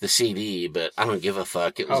the CD. But I don't give a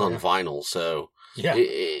fuck. It was on vinyl, so yeah.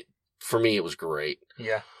 For me, it was great.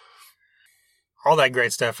 Yeah, all that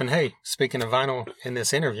great stuff. And hey, speaking of vinyl, in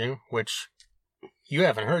this interview, which you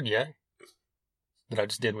haven't heard yet, that I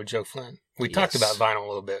just did with Joe Flynt, we talked about vinyl a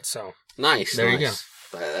little bit. So nice. There you go.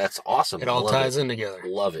 That's awesome. It all ties in together.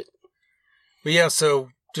 Love it. But yeah, so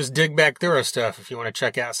just dig back through our stuff if you want to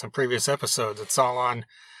check out some previous episodes. It's all on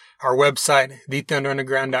our website,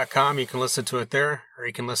 thethunderunderground.com. You can listen to it there, or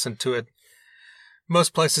you can listen to it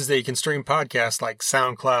most places that you can stream podcasts like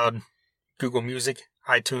SoundCloud, Google Music,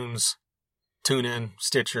 iTunes, TuneIn,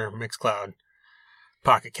 Stitcher, Mixcloud,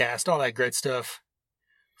 Pocket Cast, all that great stuff.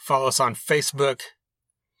 Follow us on Facebook.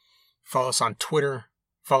 Follow us on Twitter.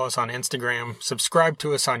 Follow us on Instagram. Subscribe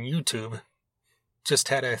to us on YouTube. Just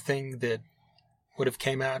had a thing that would have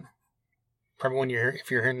came out probably if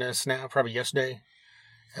you're hearing this now, probably yesterday,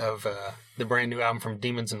 of the brand new album from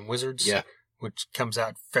Demons and Wizards, which comes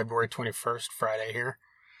out February 21st, Friday here.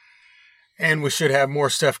 And we should have more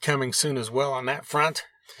stuff coming soon as well on that front.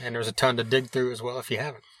 And there's a ton to dig through as well if you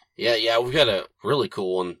haven't. Yeah, we've got a really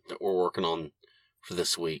cool one that we're working on for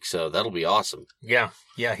this week, so that'll be awesome. Yeah,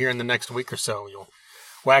 here in the next week or so,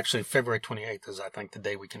 actually February 28th is I think the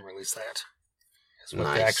day we can release that. With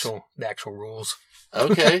the actual rules.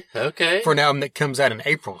 Okay, okay. For an album that comes out in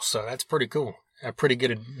April, so that's pretty cool. A pretty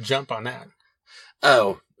good jump on that.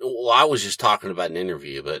 Oh, well, I was just talking about an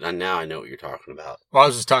interview, but now I know what you're talking about. Well, I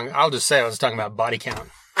was talking about Body Count.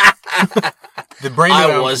 The brand new I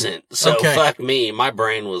album. wasn't, so Okay. fuck me. My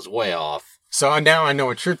brain was way off. So now I know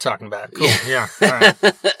what you're talking about. Cool. Yeah. All right.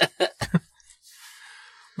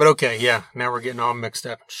 But okay, yeah. Now we're getting all mixed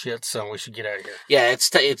up and shit, so we should get out of here. Yeah, it's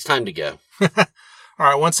time to go. All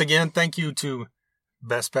right. Once again, thank you to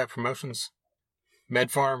Best Bet Promotions,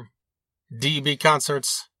 MedFarm, DEB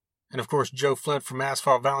Concerts, and of course Joe Flynt from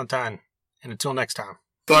Asphalt Valentine. And until next time.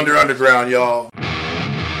 Thunder Underground, y'all.